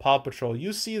form of Paw Patrol.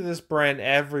 You see this brand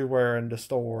everywhere in the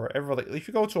store. Everywhere. Like, if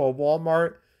you go to a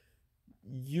Walmart,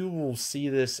 you will see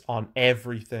this on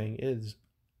everything. It is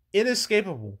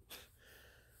inescapable.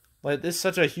 Like, this is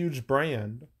such a huge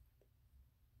brand.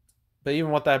 But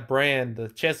even with that brand, the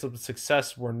chances of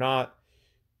success were not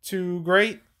too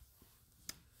great.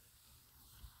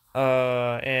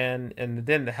 And it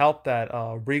didn't help that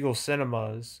Regal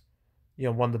Cinemas,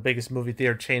 one of the biggest movie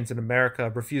theater chains in America,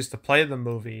 refused to play the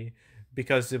movie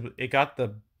because it got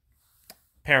the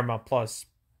Paramount Plus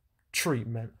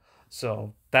treatment.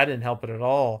 So that didn't help it at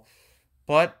all.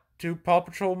 But to Paw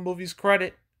Patrol movies'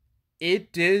 credit,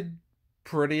 it did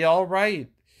pretty all right.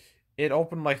 It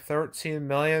opened like 13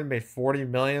 million, made 40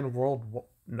 million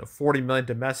 40 million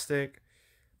domestic.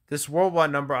 This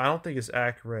worldwide number I don't think is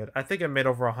accurate. I think it made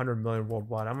over 100 million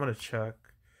worldwide. I'm gonna check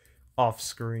off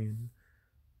screen.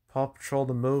 Paw Patrol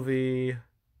the movie.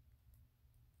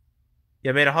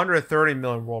 Yeah, it made 130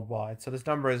 million worldwide. So this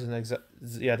number isn't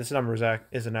this number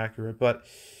isn't accurate, but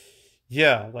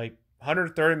yeah, like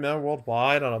 130 million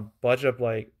worldwide on a budget of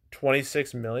like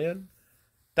 26 million.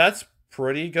 That's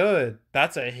pretty good.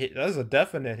 That's a hit. That's a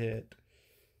definite hit.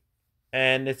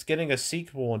 And it's getting a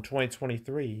sequel in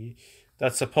 2023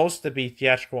 that's supposed to be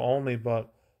theatrical only,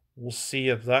 but we'll see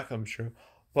if that comes true.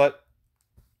 But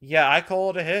yeah, I call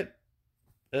it a hit.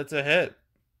 It's a hit.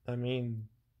 I mean,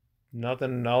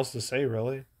 nothing else to say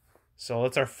really. So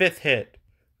that's our fifth hit.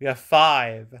 We have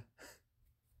five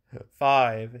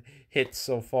hits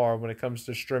so far when it comes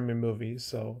to streaming movies.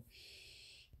 So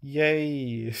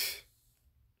yay.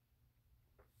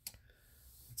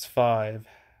 It's 5.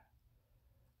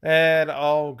 And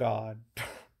oh god.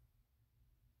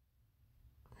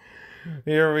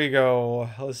 Here we go.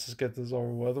 Let's just get this over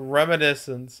with.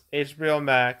 Reminiscence. HBO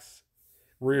Max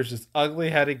rears its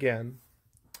ugly head again.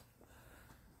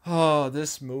 Oh,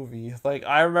 this movie. Like,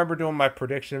 I remember doing my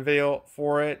prediction video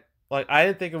for it. Like, I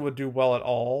didn't think it would do well at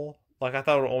all. Like, I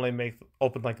thought it would only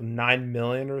open like 9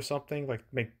 million or something. Like,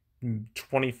 make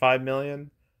 25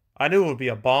 million. I knew it would be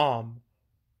a bomb.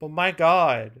 But my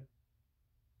god.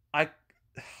 I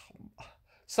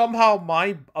somehow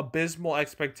my abysmal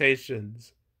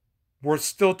expectations were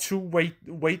still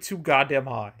way too goddamn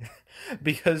high.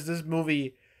 Because this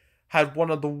movie had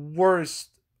one of the worst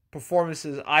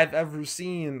performances I've ever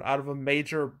seen out of a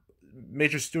major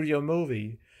studio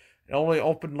movie. It only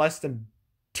opened less than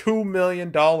 $2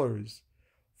 million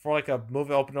for like a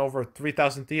movie opening over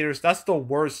 3,000 theaters. That's the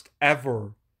worst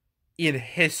ever in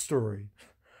history.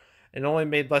 It only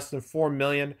made less than 4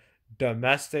 million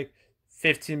domestic,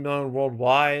 15 million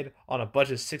worldwide on a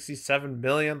budget of 67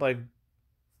 million. Like,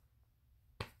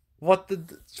 what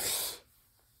the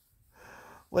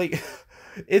like,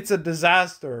 it's a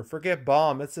disaster. Forget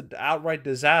bomb. It's an outright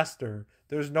disaster.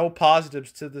 There's no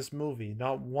positives to this movie.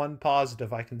 Not one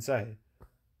positive I can say.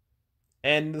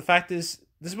 And the fact is,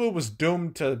 this movie was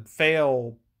doomed to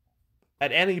fail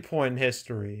at any point in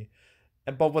history.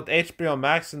 But with HBO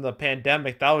Max and the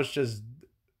pandemic, that was just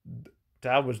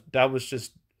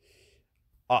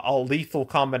a lethal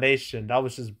combination. That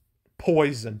was just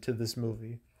poison to this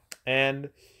movie.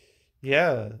 And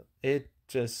yeah, it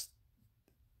just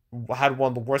had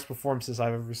one of the worst performances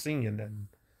I've ever seen. And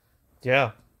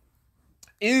yeah,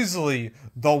 easily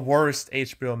the worst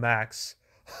HBO Max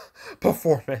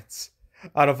performance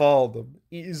out of all of them.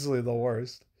 Easily the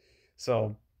worst.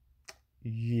 So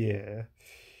yeah.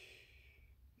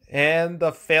 And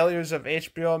the failures of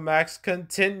HBO Max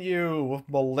continue with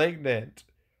Malignant,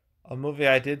 a movie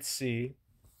I did see.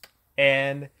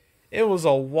 And it was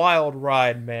a wild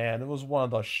ride, man. It was one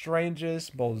of the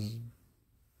strangest, most,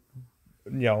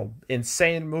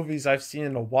 insane movies I've seen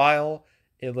in a while.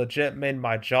 It legit made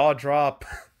my jaw drop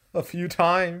a few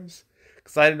times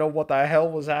because I didn't know what the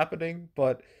hell was happening,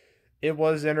 but it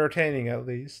was entertaining at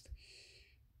least.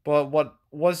 But what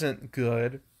wasn't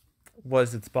good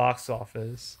was its box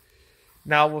office.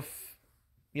 Now, with,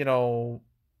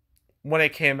 when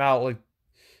it came out, like,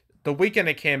 the weekend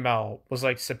it came out was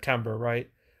like September, right?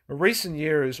 In recent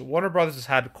years, Warner Brothers has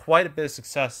had quite a bit of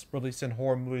success releasing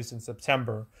horror movies in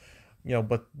September.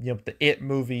 But the It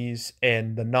movies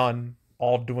and The Nun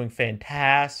all doing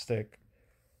fantastic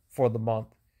for the month.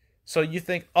 So you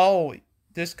think, oh,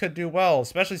 this could do well,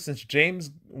 especially since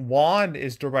James Wan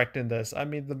is directing this. I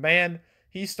mean, the man,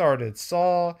 he started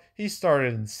Saw, he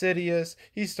started Insidious,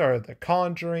 he started The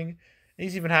Conjuring.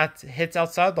 He's even had hits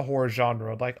outside the horror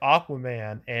genre, like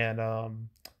Aquaman and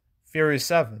Furious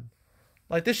 7.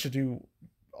 Like, this should do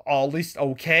at least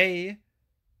okay.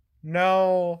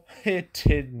 No, it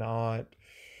did not.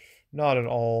 Not at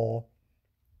all.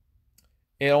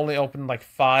 It only opened like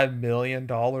 $5 million,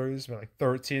 like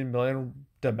 13 million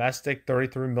domestic,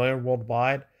 33 million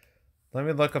worldwide. Let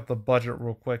me look up the budget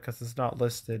real quick because it's not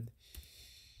listed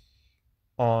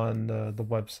on the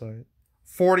website.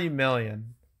 40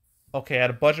 million. Okay, at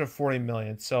a budget of 40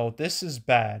 million. So this is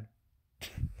bad.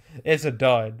 It's a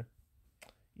dud.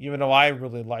 Even though I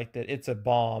really liked it, it's a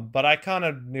bomb. But I kind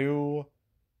of knew.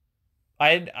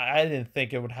 I didn't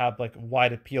think it would have like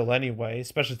wide appeal anyway,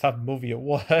 especially the type of movie it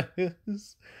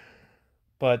was.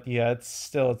 But yeah,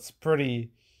 it's pretty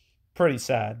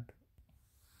sad.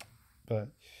 But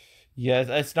yeah,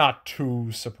 it's not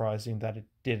too surprising that it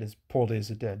did as poorly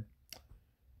as it did.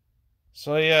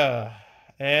 So yeah,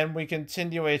 and we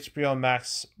continue HBO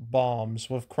Max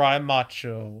bombs with Cry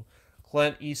Macho,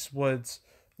 Clint Eastwood's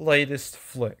latest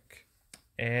flick.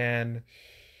 And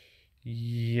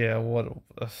yeah, what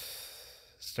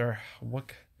is there?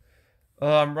 What?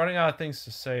 I'm running out of things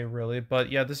to say, really.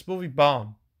 But yeah, this movie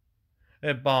bombed.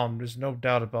 It bombed. There's no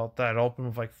doubt about that. It opened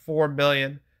with like 4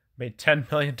 million, made 10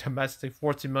 million domestic,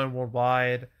 14 million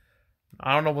worldwide.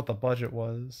 I don't know what the budget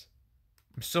was.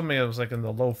 I'm assuming it was like in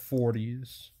the low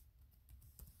 40s.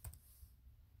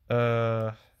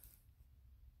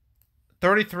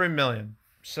 33 million.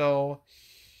 So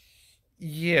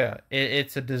yeah,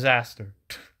 it's a disaster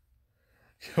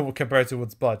compared to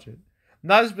its budget.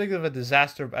 Not as big of a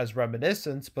disaster as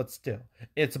Reminiscence, but still,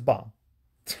 it's a bomb.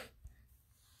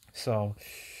 So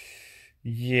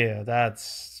yeah,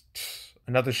 that's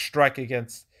another strike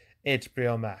against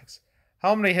HBO Max.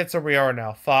 How many hits are we on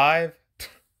now? 5?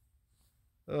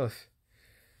 Ugh.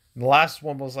 The last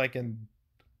one was like in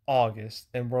August,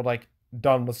 and we're like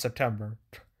done with September.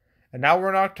 And now we're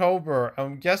in October,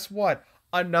 and guess what?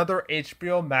 Another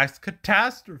HBO Max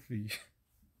catastrophe.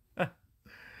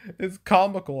 It's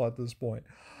comical at this point.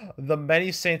 The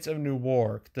Many Saints of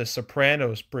Newark, the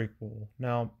Sopranos prequel.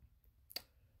 Now,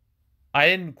 I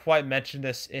didn't quite mention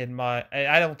this in my.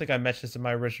 I don't think I mentioned this in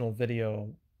my original video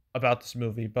about this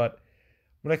movie, but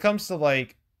when it comes to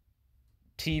like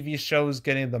TV shows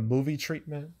getting the movie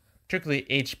treatment, particularly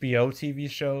HBO TV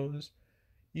shows,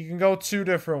 you can go two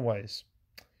different ways.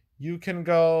 You can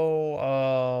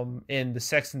go in the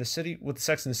Sex and the City with the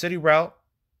Sex and the City route,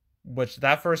 which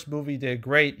that first movie did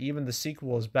great. Even the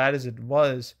sequel, as bad as it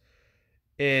was,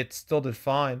 it still did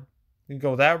fine. You can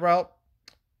go that route,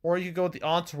 or you can go the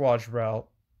Entourage route,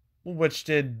 which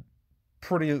did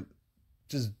pretty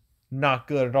just not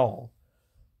good at all.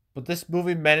 But this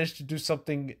movie managed to do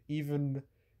something even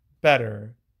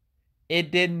better.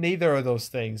 It did neither of those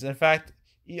things. In fact,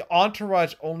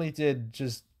 Entourage only did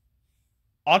just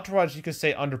Entourage, you could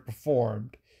say,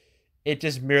 underperformed. It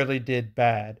just merely did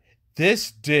bad.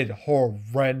 This did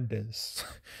horrendous.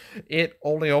 It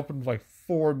only opened like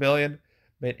 4 million,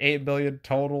 made 8 million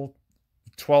total,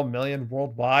 12 million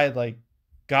worldwide. Like,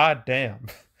 goddamn.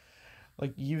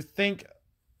 Like, you think,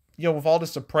 with all the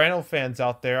Soprano fans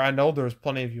out there, I know there's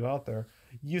plenty of you out there,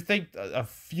 you think a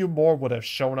few more would have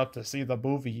shown up to see the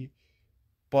movie.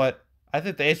 But I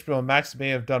think the HBO Max may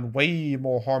have done way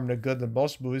more harm than good than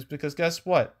most movies, because guess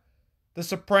what? The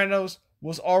Sopranos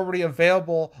was already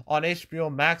available on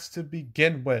HBO Max to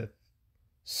begin with.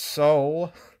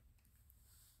 So,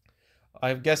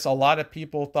 I guess a lot of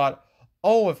people thought,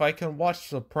 oh, if I can watch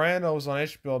Sopranos on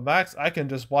HBO Max, I can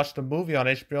just watch the movie on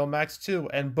HBO Max too.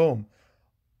 And boom,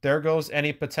 there goes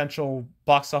any potential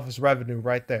box office revenue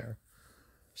right there.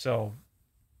 So,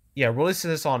 yeah,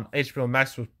 releasing this on HBO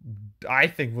Max I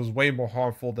think, was way more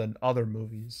harmful than other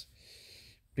movies,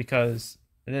 because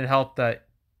it didn't help that,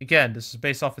 again, this is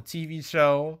based off a TV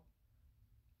show,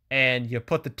 and you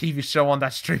put the TV show on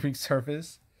that streaming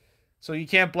service, so you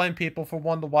can't blame people for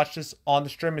wanting to watch this on the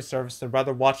streaming service than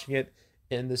rather watching it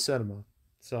in the cinema.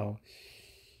 So,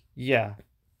 yeah,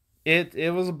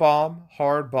 it was a bomb,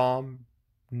 hard bomb,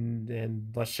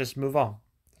 and let's just move on.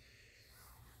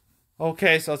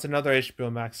 Okay, so it's another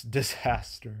HBO Max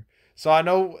disaster. So I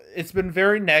know it's been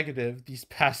very negative this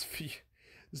past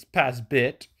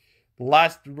bit. The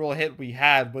last real hit we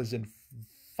had was in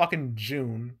fucking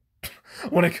June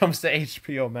when it comes to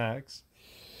HBO Max.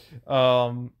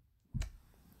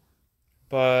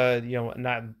 But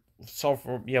not so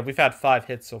far. Yeah, we've had 5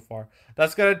 hits so far.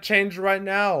 That's gonna change right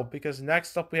now, because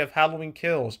next up we have Halloween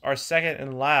Kills, our second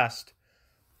and last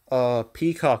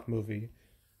Peacock movie.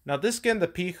 Now, this getting the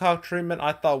Peacock treatment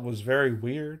I thought was very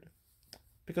weird,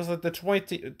 because like the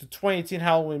 2018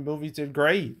 Halloween movie did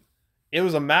great. It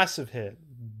was a massive hit,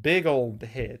 big old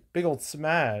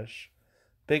smash,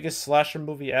 biggest slasher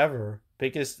movie ever,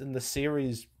 biggest in the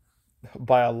series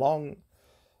by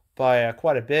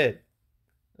quite a bit.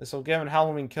 So giving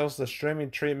Halloween Kills the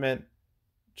streaming treatment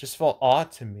just felt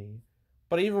odd to me.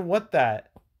 But even with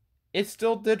that, it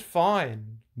still did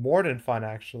fine. More than fine,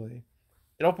 actually.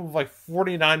 It opened with like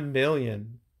 49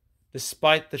 million,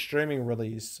 despite the streaming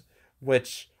release,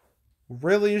 which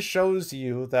really shows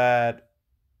you that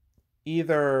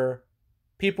either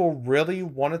people really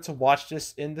wanted to watch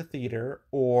this in the theater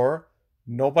or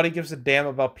nobody gives a damn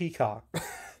about Peacock.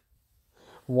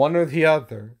 One or the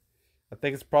other. I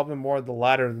think it's probably more the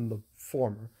latter than the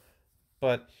former.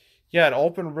 But yeah, it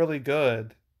opened really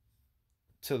good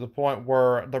to the point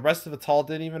where the rest of it all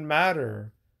didn't even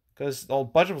matter because the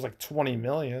budget was like 20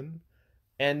 million,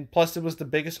 and plus it was the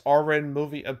biggest R-rated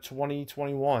movie of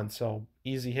 2021, so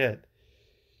easy hit.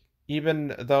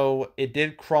 Even though it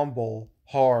did crumble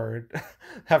hard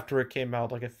after it came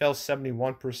out, like it fell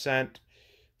 71%.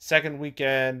 Second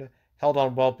weekend held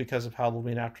on well because of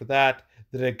Halloween. After that,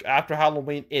 after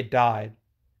Halloween, it died.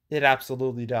 It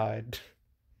absolutely died.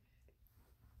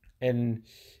 And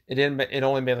it didn't. It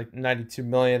only made like 92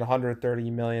 million, 130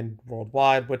 million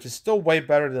worldwide, which is still way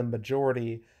better than the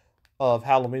majority of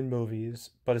Halloween movies,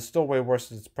 but it's still way worse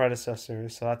than its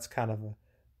predecessors. So that's kind of a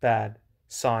bad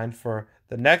sign for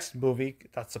the next movie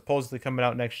that's supposedly coming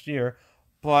out next year.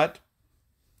 But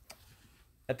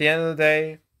at the end of the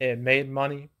day, it made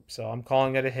money, so I'm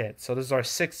calling it a hit. So this is our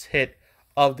sixth hit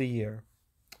of the year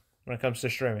when it comes to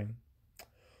streaming.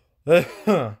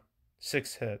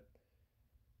 Sixth hit.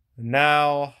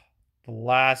 Now, the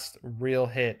last real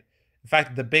hit. In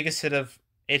fact, the biggest hit of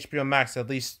HBO Max, at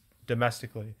least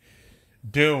domestically.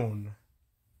 Dune.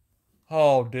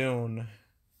 Oh, Dune.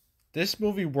 This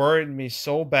movie worried me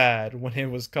so bad when it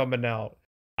was coming out.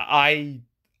 I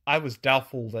I was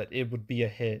doubtful that it would be a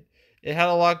hit. It had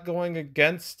a lot going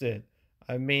against it.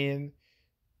 I mean,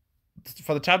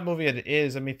 for the type of movie it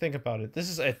is, I mean, think about it. This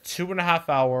is a 2.5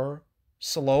 hour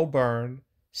slow burn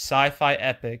sci-fi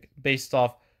epic based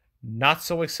off not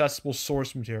so accessible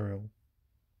source material.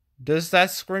 Does that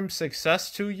scream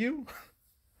success to you?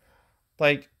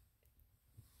 Like,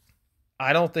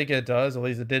 I don't think it does. At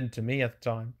least it didn't to me at the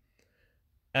time.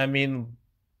 I mean,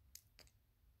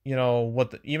 even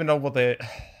though what they,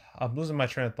 I'm losing my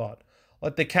train of thought.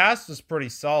 Like the cast is pretty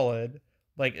solid.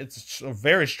 Like it's a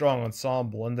very strong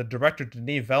ensemble, and the director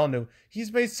Denis Villeneuve,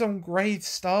 he's made some great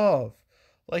stuff.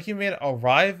 Like he made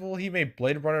Arrival, he made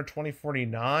Blade Runner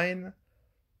 2049,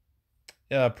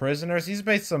 Prisoners. He's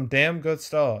made some damn good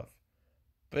stuff.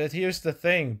 But here's the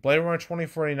thing: Blade Runner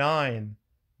 2049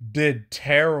 did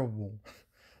terrible,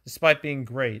 despite being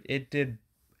great.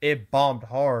 It bombed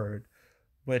hard,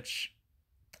 which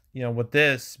with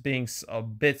this being a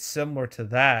bit similar to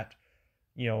that,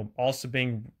 also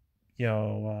being,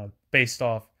 based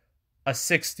off a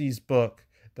 60s book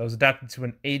that was adapted to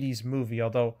an 80s movie.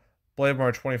 Although Blade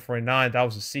Runner 2049, that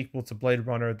was a sequel to Blade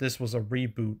Runner. This was a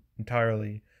reboot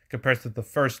entirely compared to the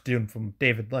first Dune from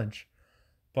David Lynch.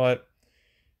 But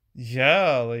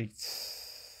yeah, like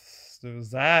there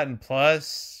was that, and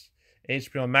plus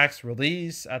HBO Max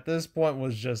release at this point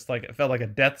was just like it felt like a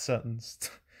death sentence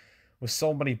with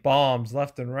so many bombs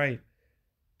left and right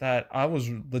that I was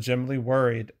legitimately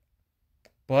worried.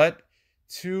 But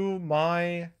to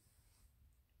my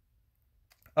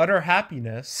utter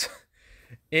happiness,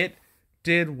 it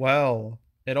did well.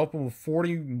 It opened with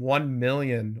 41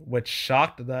 million, which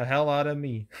shocked the hell out of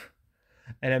me.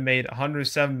 And it made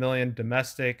 107 million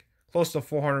domestic, close to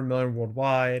 400 million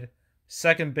worldwide.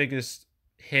 Second biggest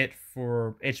hit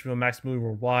for HBO Max movie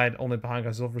worldwide, only behind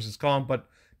Godzilla vs. Kong. But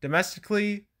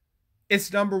domestically,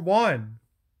 it's number one.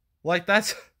 Like,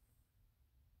 that's...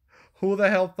 Who the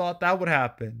hell thought that would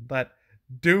happen? That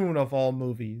Dune, of all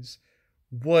movies,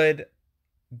 would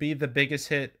be the biggest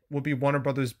hit, would be Warner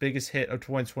Brothers' biggest hit of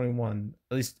 2021,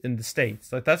 at least in the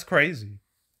States. Like, that's crazy.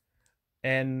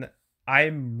 And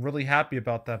I'm really happy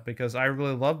about that because I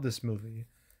really love this movie.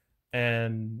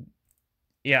 And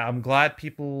yeah, I'm glad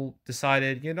people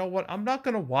decided, you know what, I'm not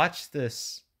going to watch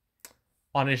this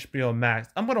on HBO Max.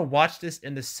 I'm going to watch this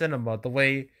in the cinema the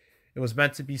way it was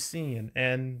meant to be seen.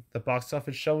 And the box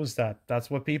office shows that. That's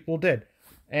what people did.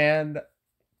 And,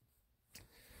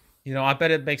 I bet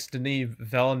it makes Denis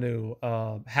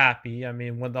Villeneuve happy. I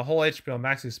mean, when the whole HBO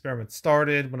Max experiment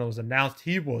started, when it was announced,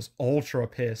 he was ultra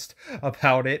pissed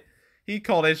about it. He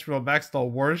called HBO Max the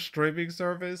worst streaming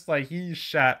service. Like, he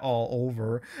shat all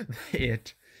over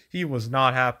it. He was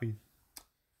not happy.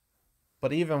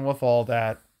 But even with all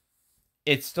that,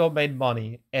 it still made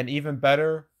money. And even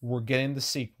better, we're getting the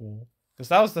sequel. Because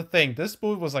that was the thing. This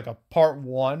movie was like a part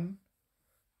one.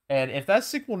 And if that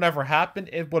sequel never happened,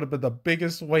 it would have been the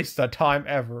biggest waste of time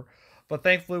ever. But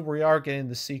thankfully, we are getting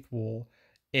the sequel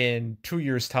in 2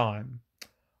 years' time.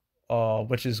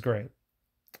 Which is great.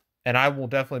 And I will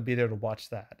definitely be there to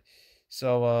watch that.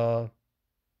 So,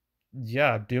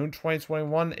 yeah, Dune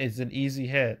 2021 is an easy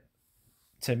hit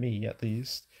to me, at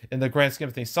least in the grand scheme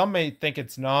of things. Some may think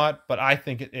it's not, but I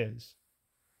think it is.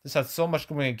 This has so much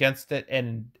going against it,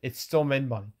 and it still made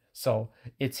money. So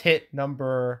it's hit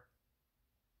number.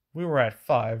 We were at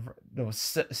five, no,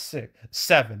 six,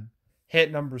 seven.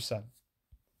 Hit number seven.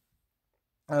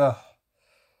 Ugh.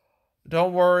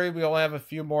 Don't worry, we only have a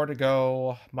few more to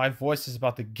go. My voice is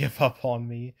about to give up on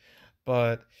me,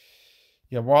 but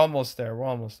yeah, we're almost there. We're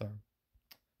almost there.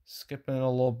 Skipping a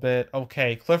little bit.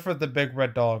 Okay, Clifford the Big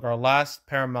Red Dog, our last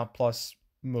Paramount Plus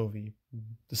movie.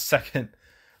 The second,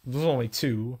 there was only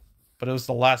two, but it was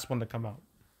the last one to come out.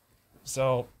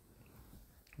 So,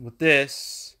 with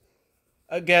this,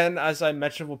 again, as I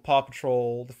mentioned with Paw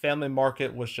Patrol, the family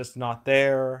market was just not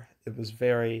there. It was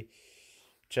very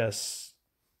just,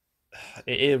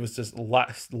 it was just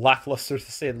lackluster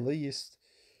to say the least.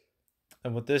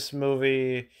 And with this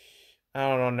movie,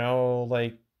 I don't know,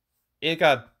 like, it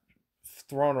got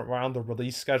thrown around the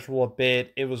release schedule a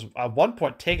bit. It was at one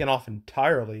point taken off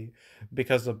entirely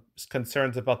because of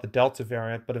concerns about the Delta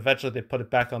variant, but eventually they put it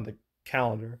back on the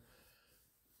calendar.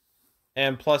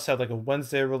 And plus had like a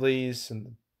Wednesday release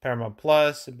and Paramount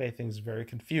Plus. It made things very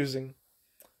confusing.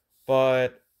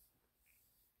 But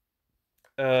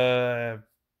uh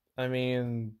I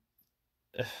mean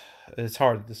it's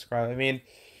hard to describe. I mean,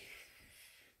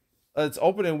 its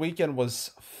opening weekend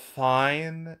was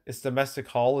fine. Its domestic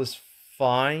haul is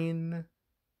fine.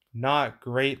 Not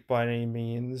great by any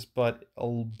means, but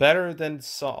better than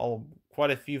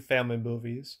quite a few family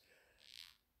movies.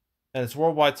 And its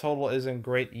worldwide total isn't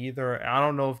great either. I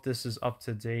don't know if this is up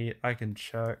to date. I can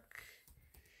check.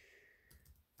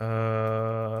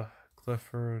 Uh,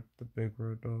 Clifford the Big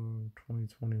Red Dog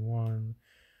 2021.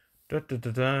 Da, da,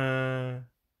 da, da.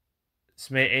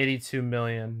 It's made 82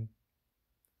 million,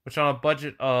 which on a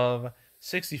budget of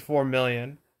 64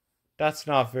 million, that's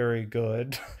not very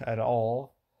good at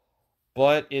all.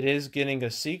 But it is getting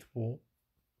a sequel.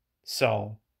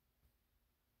 So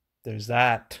there's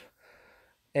that.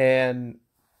 And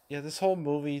yeah, this whole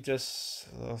movie just,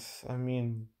 I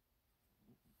mean,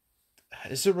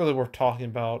 is it really worth talking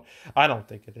about? I don't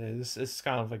think it is. It's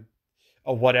kind of like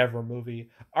a whatever movie.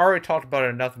 I already talked about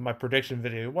it enough in my prediction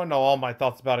video. You want to know all my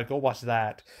thoughts about it? Go watch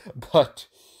that. But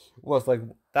was like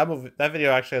that movie. That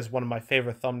video actually has one of my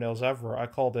favorite thumbnails ever. I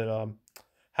called it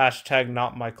hashtag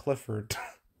Not My Clifford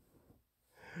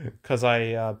because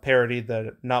I parodied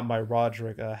the Not My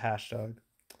Roderick hashtag.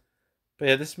 But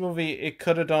yeah, this movie, it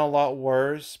could have done a lot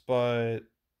worse, but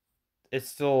it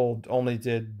still only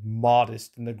did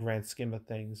modest in the grand scheme of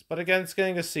things. But again, it's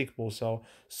getting a sequel, so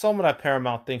someone at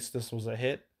Paramount thinks this was a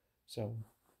hit. So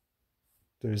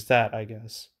there's that, I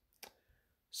guess.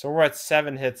 So we're at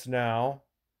 7 hits now.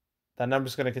 That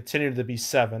number's going to continue to be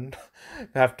 7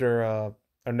 after our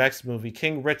next movie,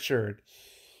 King Richard,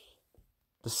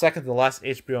 the second to last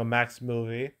HBO Max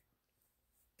movie.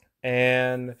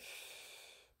 And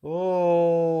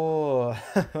oh,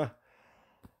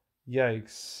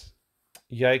 yikes.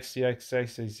 Yikes, yikes,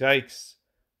 yikes, yikes.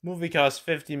 Movie cost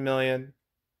 50 million.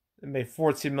 It made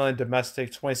 14 million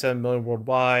domestic, 27 million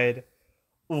worldwide.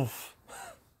 Oof.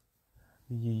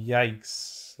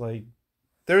 Yikes. Like,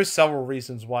 there's several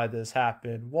reasons why this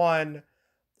happened. One,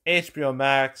 HBO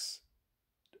Max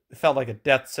felt like a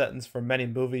death sentence for many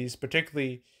movies,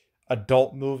 particularly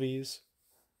adult movies.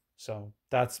 So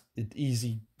that's an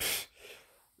easy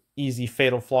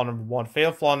fatal flaw number one.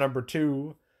 Fatal flaw number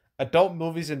two, adult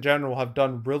movies in general have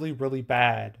done really, really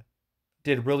bad.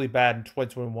 Did really bad in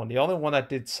 2021. The only one that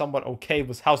did somewhat okay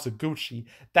was House of Gucci.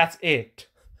 That's it.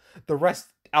 The rest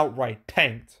outright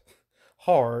tanked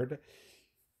hard.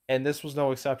 And this was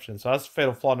no exception. So that's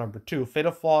fatal flaw number two.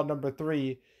 Fatal flaw number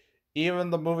three, even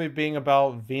the movie being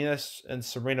about Venus and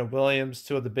Serena Williams,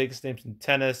 two of the biggest names in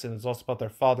tennis, and it's also about their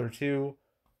father too.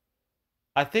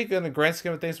 I think in the grand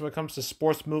scheme of things, when it comes to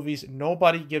sports movies,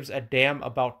 nobody gives a damn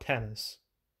about tennis.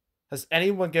 Has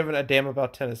anyone given a damn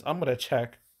about tennis? I'm going to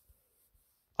check.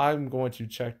 I'm going to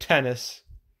check tennis.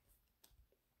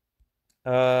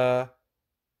 No.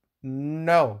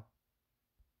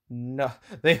 No.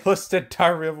 They listed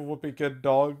Diary of a Whoopee Good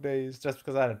Dog Days just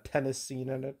because I had a tennis scene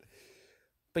in it.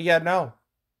 But yeah, no.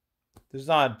 There's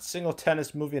not a single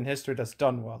tennis movie in history that's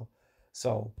done well.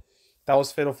 So, that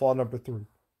was fatal flaw number three.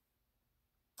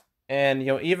 And,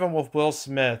 even with Will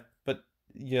Smith, but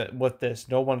yeah, with this,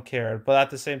 no one cared. But at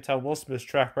the same time, Will Smith's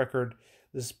track record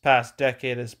this past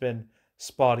decade has been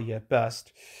spotty at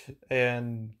best.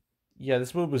 And yeah,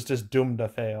 this movie was just doomed to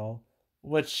fail.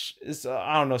 Which is,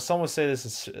 I don't know, some would say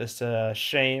this is a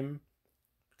shame.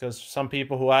 Because some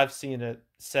people who have seen it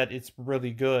said it's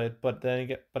really good. But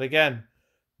again,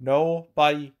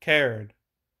 Nobody cared.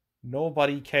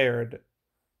 Nobody cared.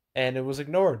 And it was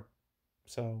ignored.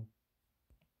 So,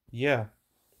 yeah.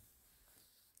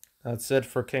 That's it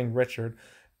for King Richard.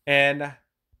 And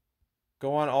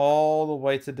going all the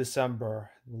way to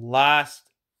December, last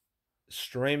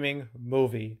streaming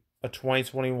movie of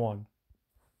 2021.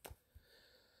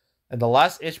 And the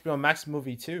last HBO Max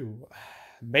movie, too.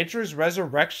 Matrix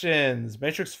Resurrections,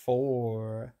 Matrix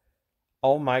 4.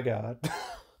 Oh my god.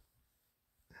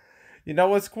 You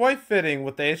know, it's quite fitting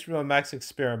with the HBO Max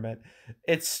experiment.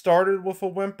 It started with a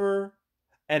whimper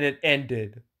and it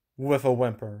ended with a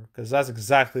whimper, because that's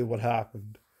exactly what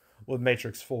happened with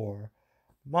Matrix 4.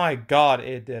 My god,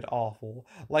 it did awful.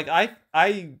 Like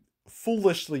I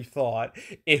foolishly thought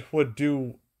it would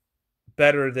do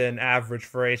better than average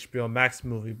for HBO Max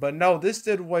movie, but no, this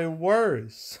did way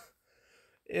worse.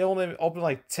 It only opened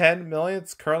like 10 million.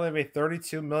 It's currently made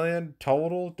 32 million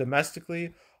total domestically,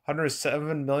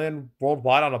 107 million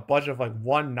worldwide on a budget of like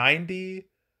 190.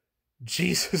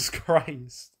 Jesus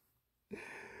Christ.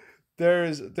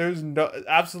 There's no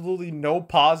absolutely no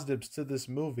positives to this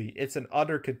movie. It's an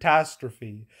utter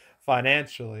catastrophe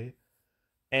financially.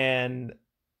 And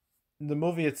the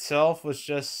movie itself was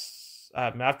just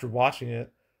after watching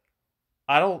it,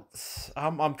 I don't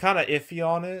I'm kind of iffy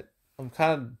on it. I'm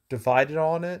kind of divided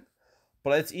on it,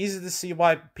 but it's easy to see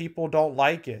why people don't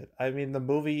like it. I mean, the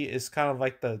movie is kind of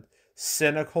like the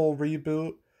cynical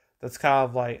reboot that's kind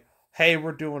of like, hey,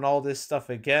 we're doing all this stuff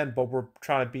again, but we're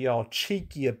trying to be all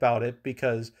cheeky about it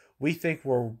because we think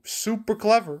we're super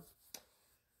clever.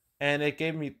 And it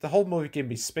gave me, the whole movie gave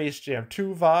me Space Jam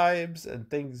 2 vibes and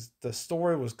things. The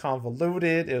story was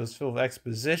convoluted, it was filled with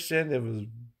exposition,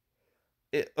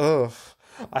 ugh.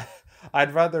 I,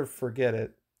 I'd rather forget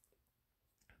it.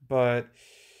 But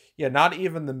yeah, not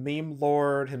even the meme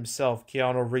lord himself,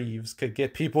 Keanu Reeves, could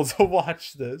get people to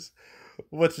watch this,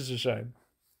 which is a shame.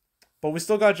 But we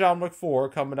still got John Wick 4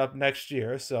 coming up next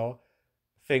year, so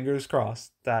fingers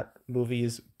crossed that movie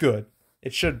is good.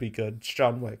 It should be good. It's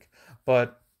John Wick.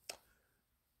 But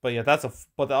yeah, again,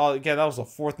 that was a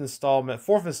fourth installment.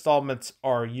 Fourth installments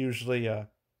are usually a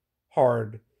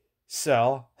hard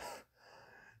sell,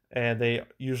 and they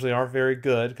usually aren't very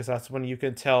good because that's when you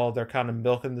can tell they're kind of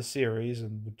milking the series.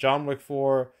 And John Wick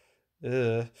 4,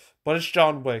 but it's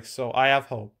John Wick, so I have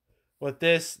hope. With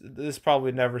this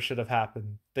probably never should have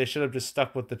happened. They should have just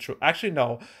stuck with the true. Actually,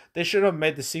 no, they shouldn't have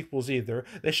made the sequels either.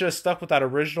 They should have stuck with that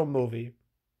original movie,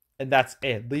 and that's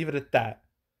it. Leave it at that.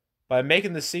 By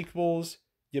making the sequels,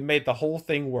 you made the whole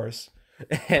thing worse.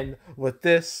 And with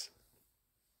this,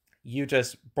 you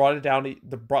just brought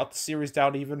the series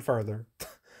down even further.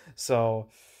 So,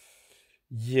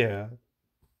 yeah.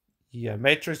 Yeah,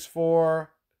 Matrix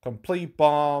 4, complete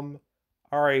bomb.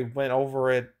 I already went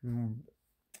over it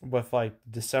with like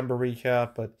December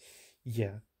recap, but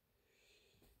yeah.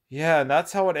 Yeah, and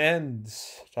that's how it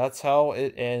ends. That's how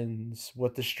it ends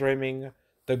with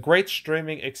the great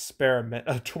streaming experiment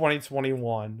of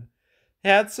 2021. It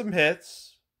had some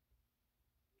hits,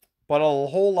 but a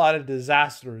whole lot of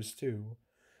disasters too.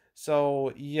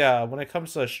 So, yeah, when it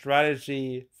comes to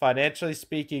strategy, financially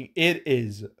speaking, it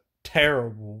is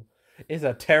terrible. It's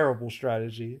a terrible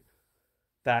strategy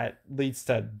that leads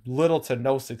to little to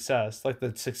no success. Like,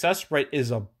 the success rate is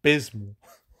abysmal.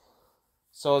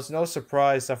 So, it's no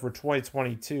surprise that for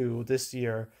 2022, this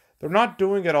year, they're not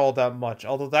doing it all that much,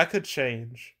 although that could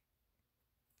change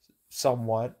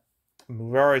somewhat. I mean,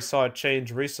 we already saw it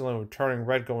change recently with Turning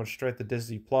Red going straight to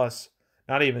Disney Plus,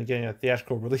 not even getting a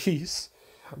theatrical release.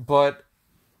 But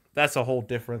that's a whole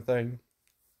different thing.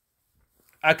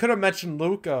 I could have mentioned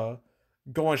Luca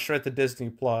going straight to Disney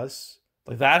Plus.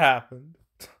 Like, that happened.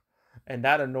 And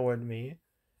that annoyed me.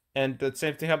 And the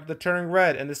same thing happened to Turning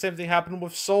Red. And the same thing happened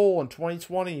with Soul in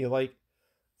 2020. Like,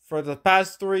 for the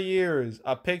past 3 years,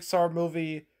 a Pixar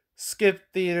movie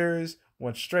skipped theaters,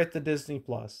 went straight to Disney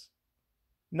Plus.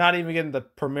 Not even getting the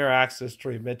premiere access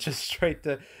treatment, just straight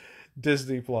to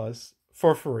Disney Plus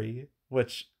for free,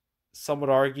 which some would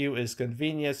argue is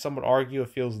convenient. Some would argue it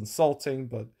feels insulting,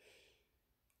 but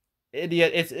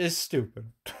it's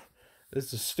stupid.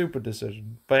 It's a stupid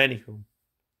decision. But anywho,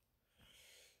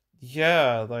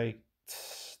 yeah, like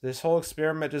this whole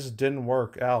experiment just didn't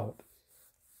work out.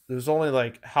 There's only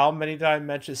like how many did I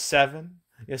mention? 7.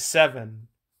 Yeah, 7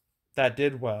 that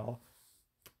did well,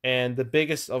 and the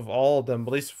biggest of all of them,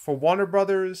 at least for Warner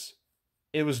Brothers,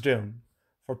 it was Dune.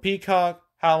 For Peacock,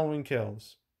 Halloween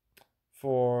Kills.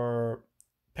 For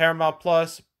Paramount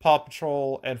Plus, Paw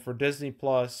Patrol, and for Disney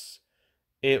Plus,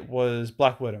 it was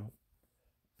Black Widow.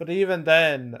 But even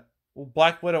then,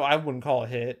 Black Widow I wouldn't call a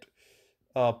hit.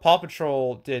 Paw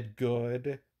Patrol did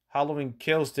good. Halloween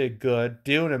Kills did good.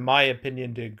 Dune, in my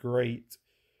opinion, did great.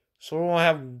 So we won't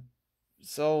have.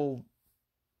 So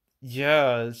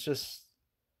yeah, it's just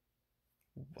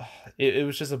it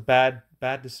was just a bad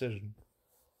decision.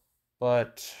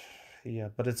 But yeah,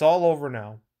 but it's all over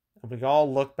now. And we can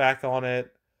all look back on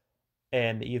it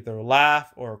and either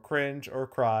laugh or cringe or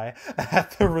cry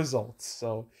at the results.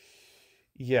 So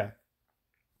yeah.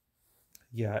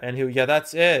 Yeah, and yeah,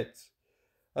 that's it.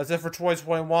 That's it for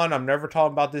 2021. I'm never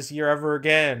talking about this year ever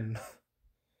again.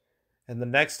 And the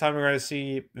next time we're going to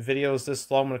see videos this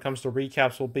long when it comes to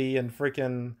recaps will be in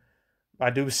freaking. I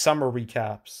do summer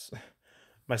recaps.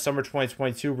 My summer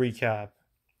 2022 recap,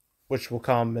 which will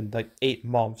come in like 8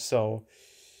 months. So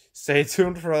stay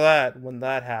tuned for that when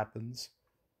that happens.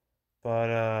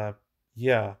 But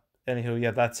yeah. Anywho,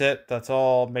 yeah, that's it. That's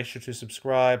all. Make sure to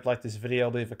subscribe, like this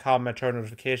video, leave a comment, turn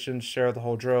notifications, share the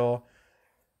whole drill.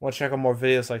 Want to check out more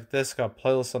videos like this? Got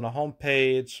playlists on the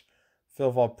homepage. Fill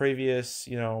of all previous,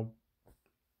 all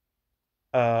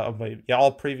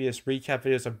previous recap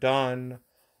videos I've done.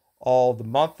 All the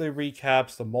monthly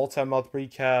recaps, the multi-month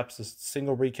recaps, the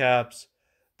single recaps,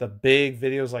 the big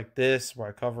videos like this where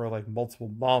I cover like multiple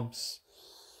months.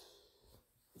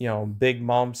 Big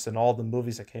months and all the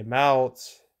movies that came out.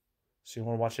 So you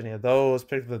want to watch any of those,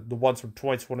 pick the ones from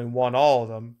 2021, all of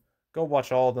them. Go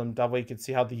watch all of them. That way you can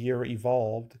see how the year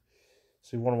evolved.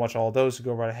 So you want to watch all of those, so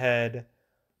go right ahead.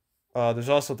 There's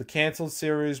also the canceled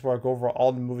series where I go over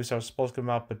all the movies that were supposed to come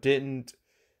out but didn't.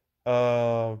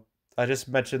 I just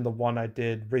mentioned the one I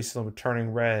did recently with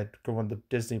Turning Red, going to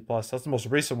Disney Plus. That's the most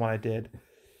recent one I did.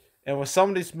 And with some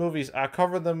of these movies, I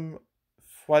cover them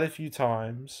quite a few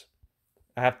times.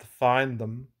 I have to find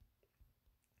them.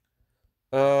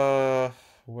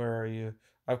 Where are you?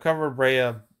 I've covered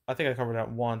Raya. I think I covered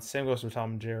that once. Same goes for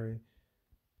Tom and Jerry.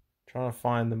 Trying to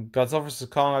find them. Godzilla vs.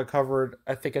 Kong I covered,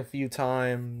 I think, a few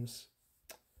times.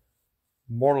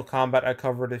 Mortal Kombat I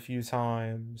covered a few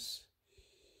times.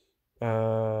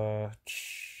 Trying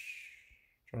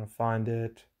to find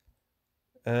it.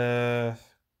 Cruella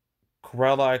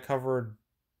I covered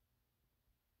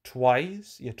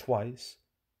twice. Yeah, twice.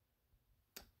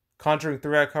 Conjuring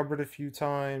 3 I covered a few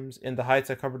times. In the Heights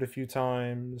I covered a few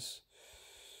times.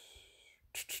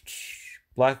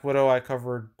 Black Widow I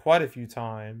covered quite a few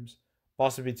times.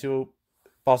 Boss Baby 2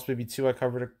 I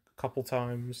covered a couple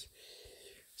times.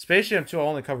 Space Jam 2 I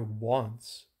only covered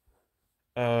once.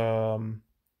 Jungle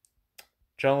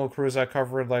Cruise I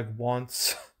covered like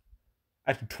once.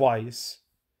 Actually twice.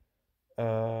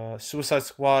 Suicide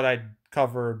Squad I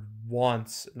covered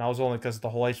once, and that was only because of the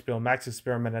whole HBO Max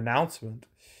experiment announcement.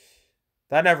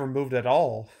 That never moved at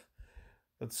all.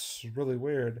 That's really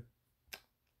weird.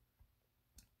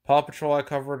 Paw Patrol I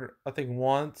covered, I think,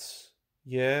 once.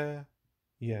 Yeah.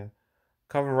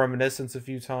 Covered Reminiscence a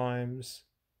few times.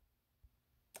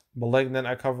 Malignant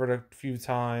I covered a few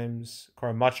times.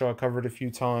 Caramacho I covered a few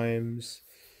times.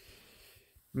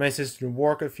 My Sister New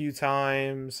York a few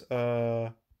times.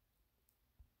 Halloween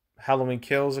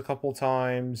Kills a couple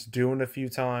times. Dune a few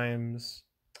times.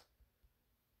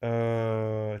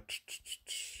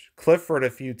 Clifford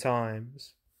a few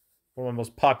times. One of my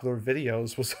most popular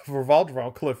videos was revolved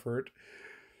around Clifford.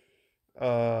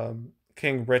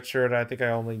 King Richard, I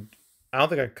don't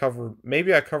think I covered.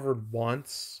 Maybe I covered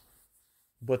once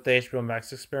with the HBO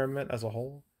Max experiment as a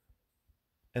whole.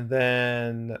 And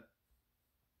then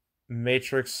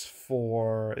Matrix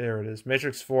 4, there it is.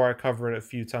 Matrix 4 I covered a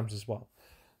few times as well.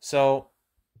 So,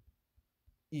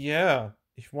 yeah,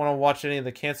 if you want to watch any of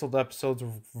the canceled episodes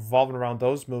revolving around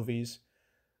those movies,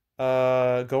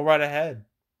 go right ahead.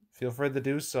 Feel free to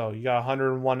do so. You got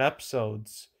 101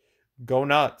 episodes. Go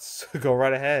nuts. Go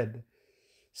right ahead.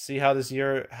 See how this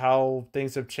year, how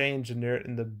things have changed in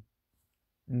the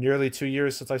nearly 2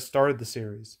 years since I started the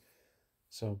series.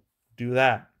 So do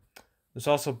that. There's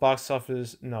also box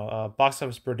office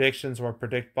predictions, where I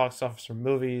predict box office for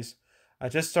movies. I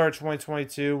just started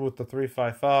 2022 with the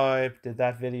 355, did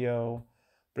that video.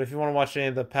 But if you want to watch any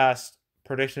of the past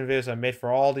prediction videos I made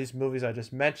for all these movies I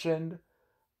just mentioned,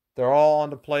 they're all on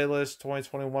the playlist,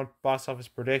 2021 box office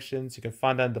predictions. You can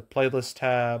find that in the playlist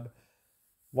tab.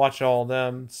 Watch all of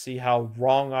them, see how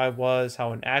wrong I was,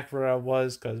 how inaccurate I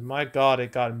was, because my god,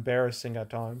 it got embarrassing at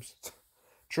times.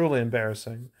 Truly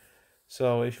embarrassing.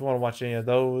 So if you want to watch any of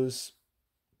those,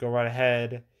 go right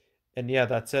ahead. And yeah,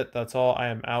 that's it. That's all. I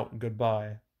am out.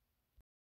 Goodbye.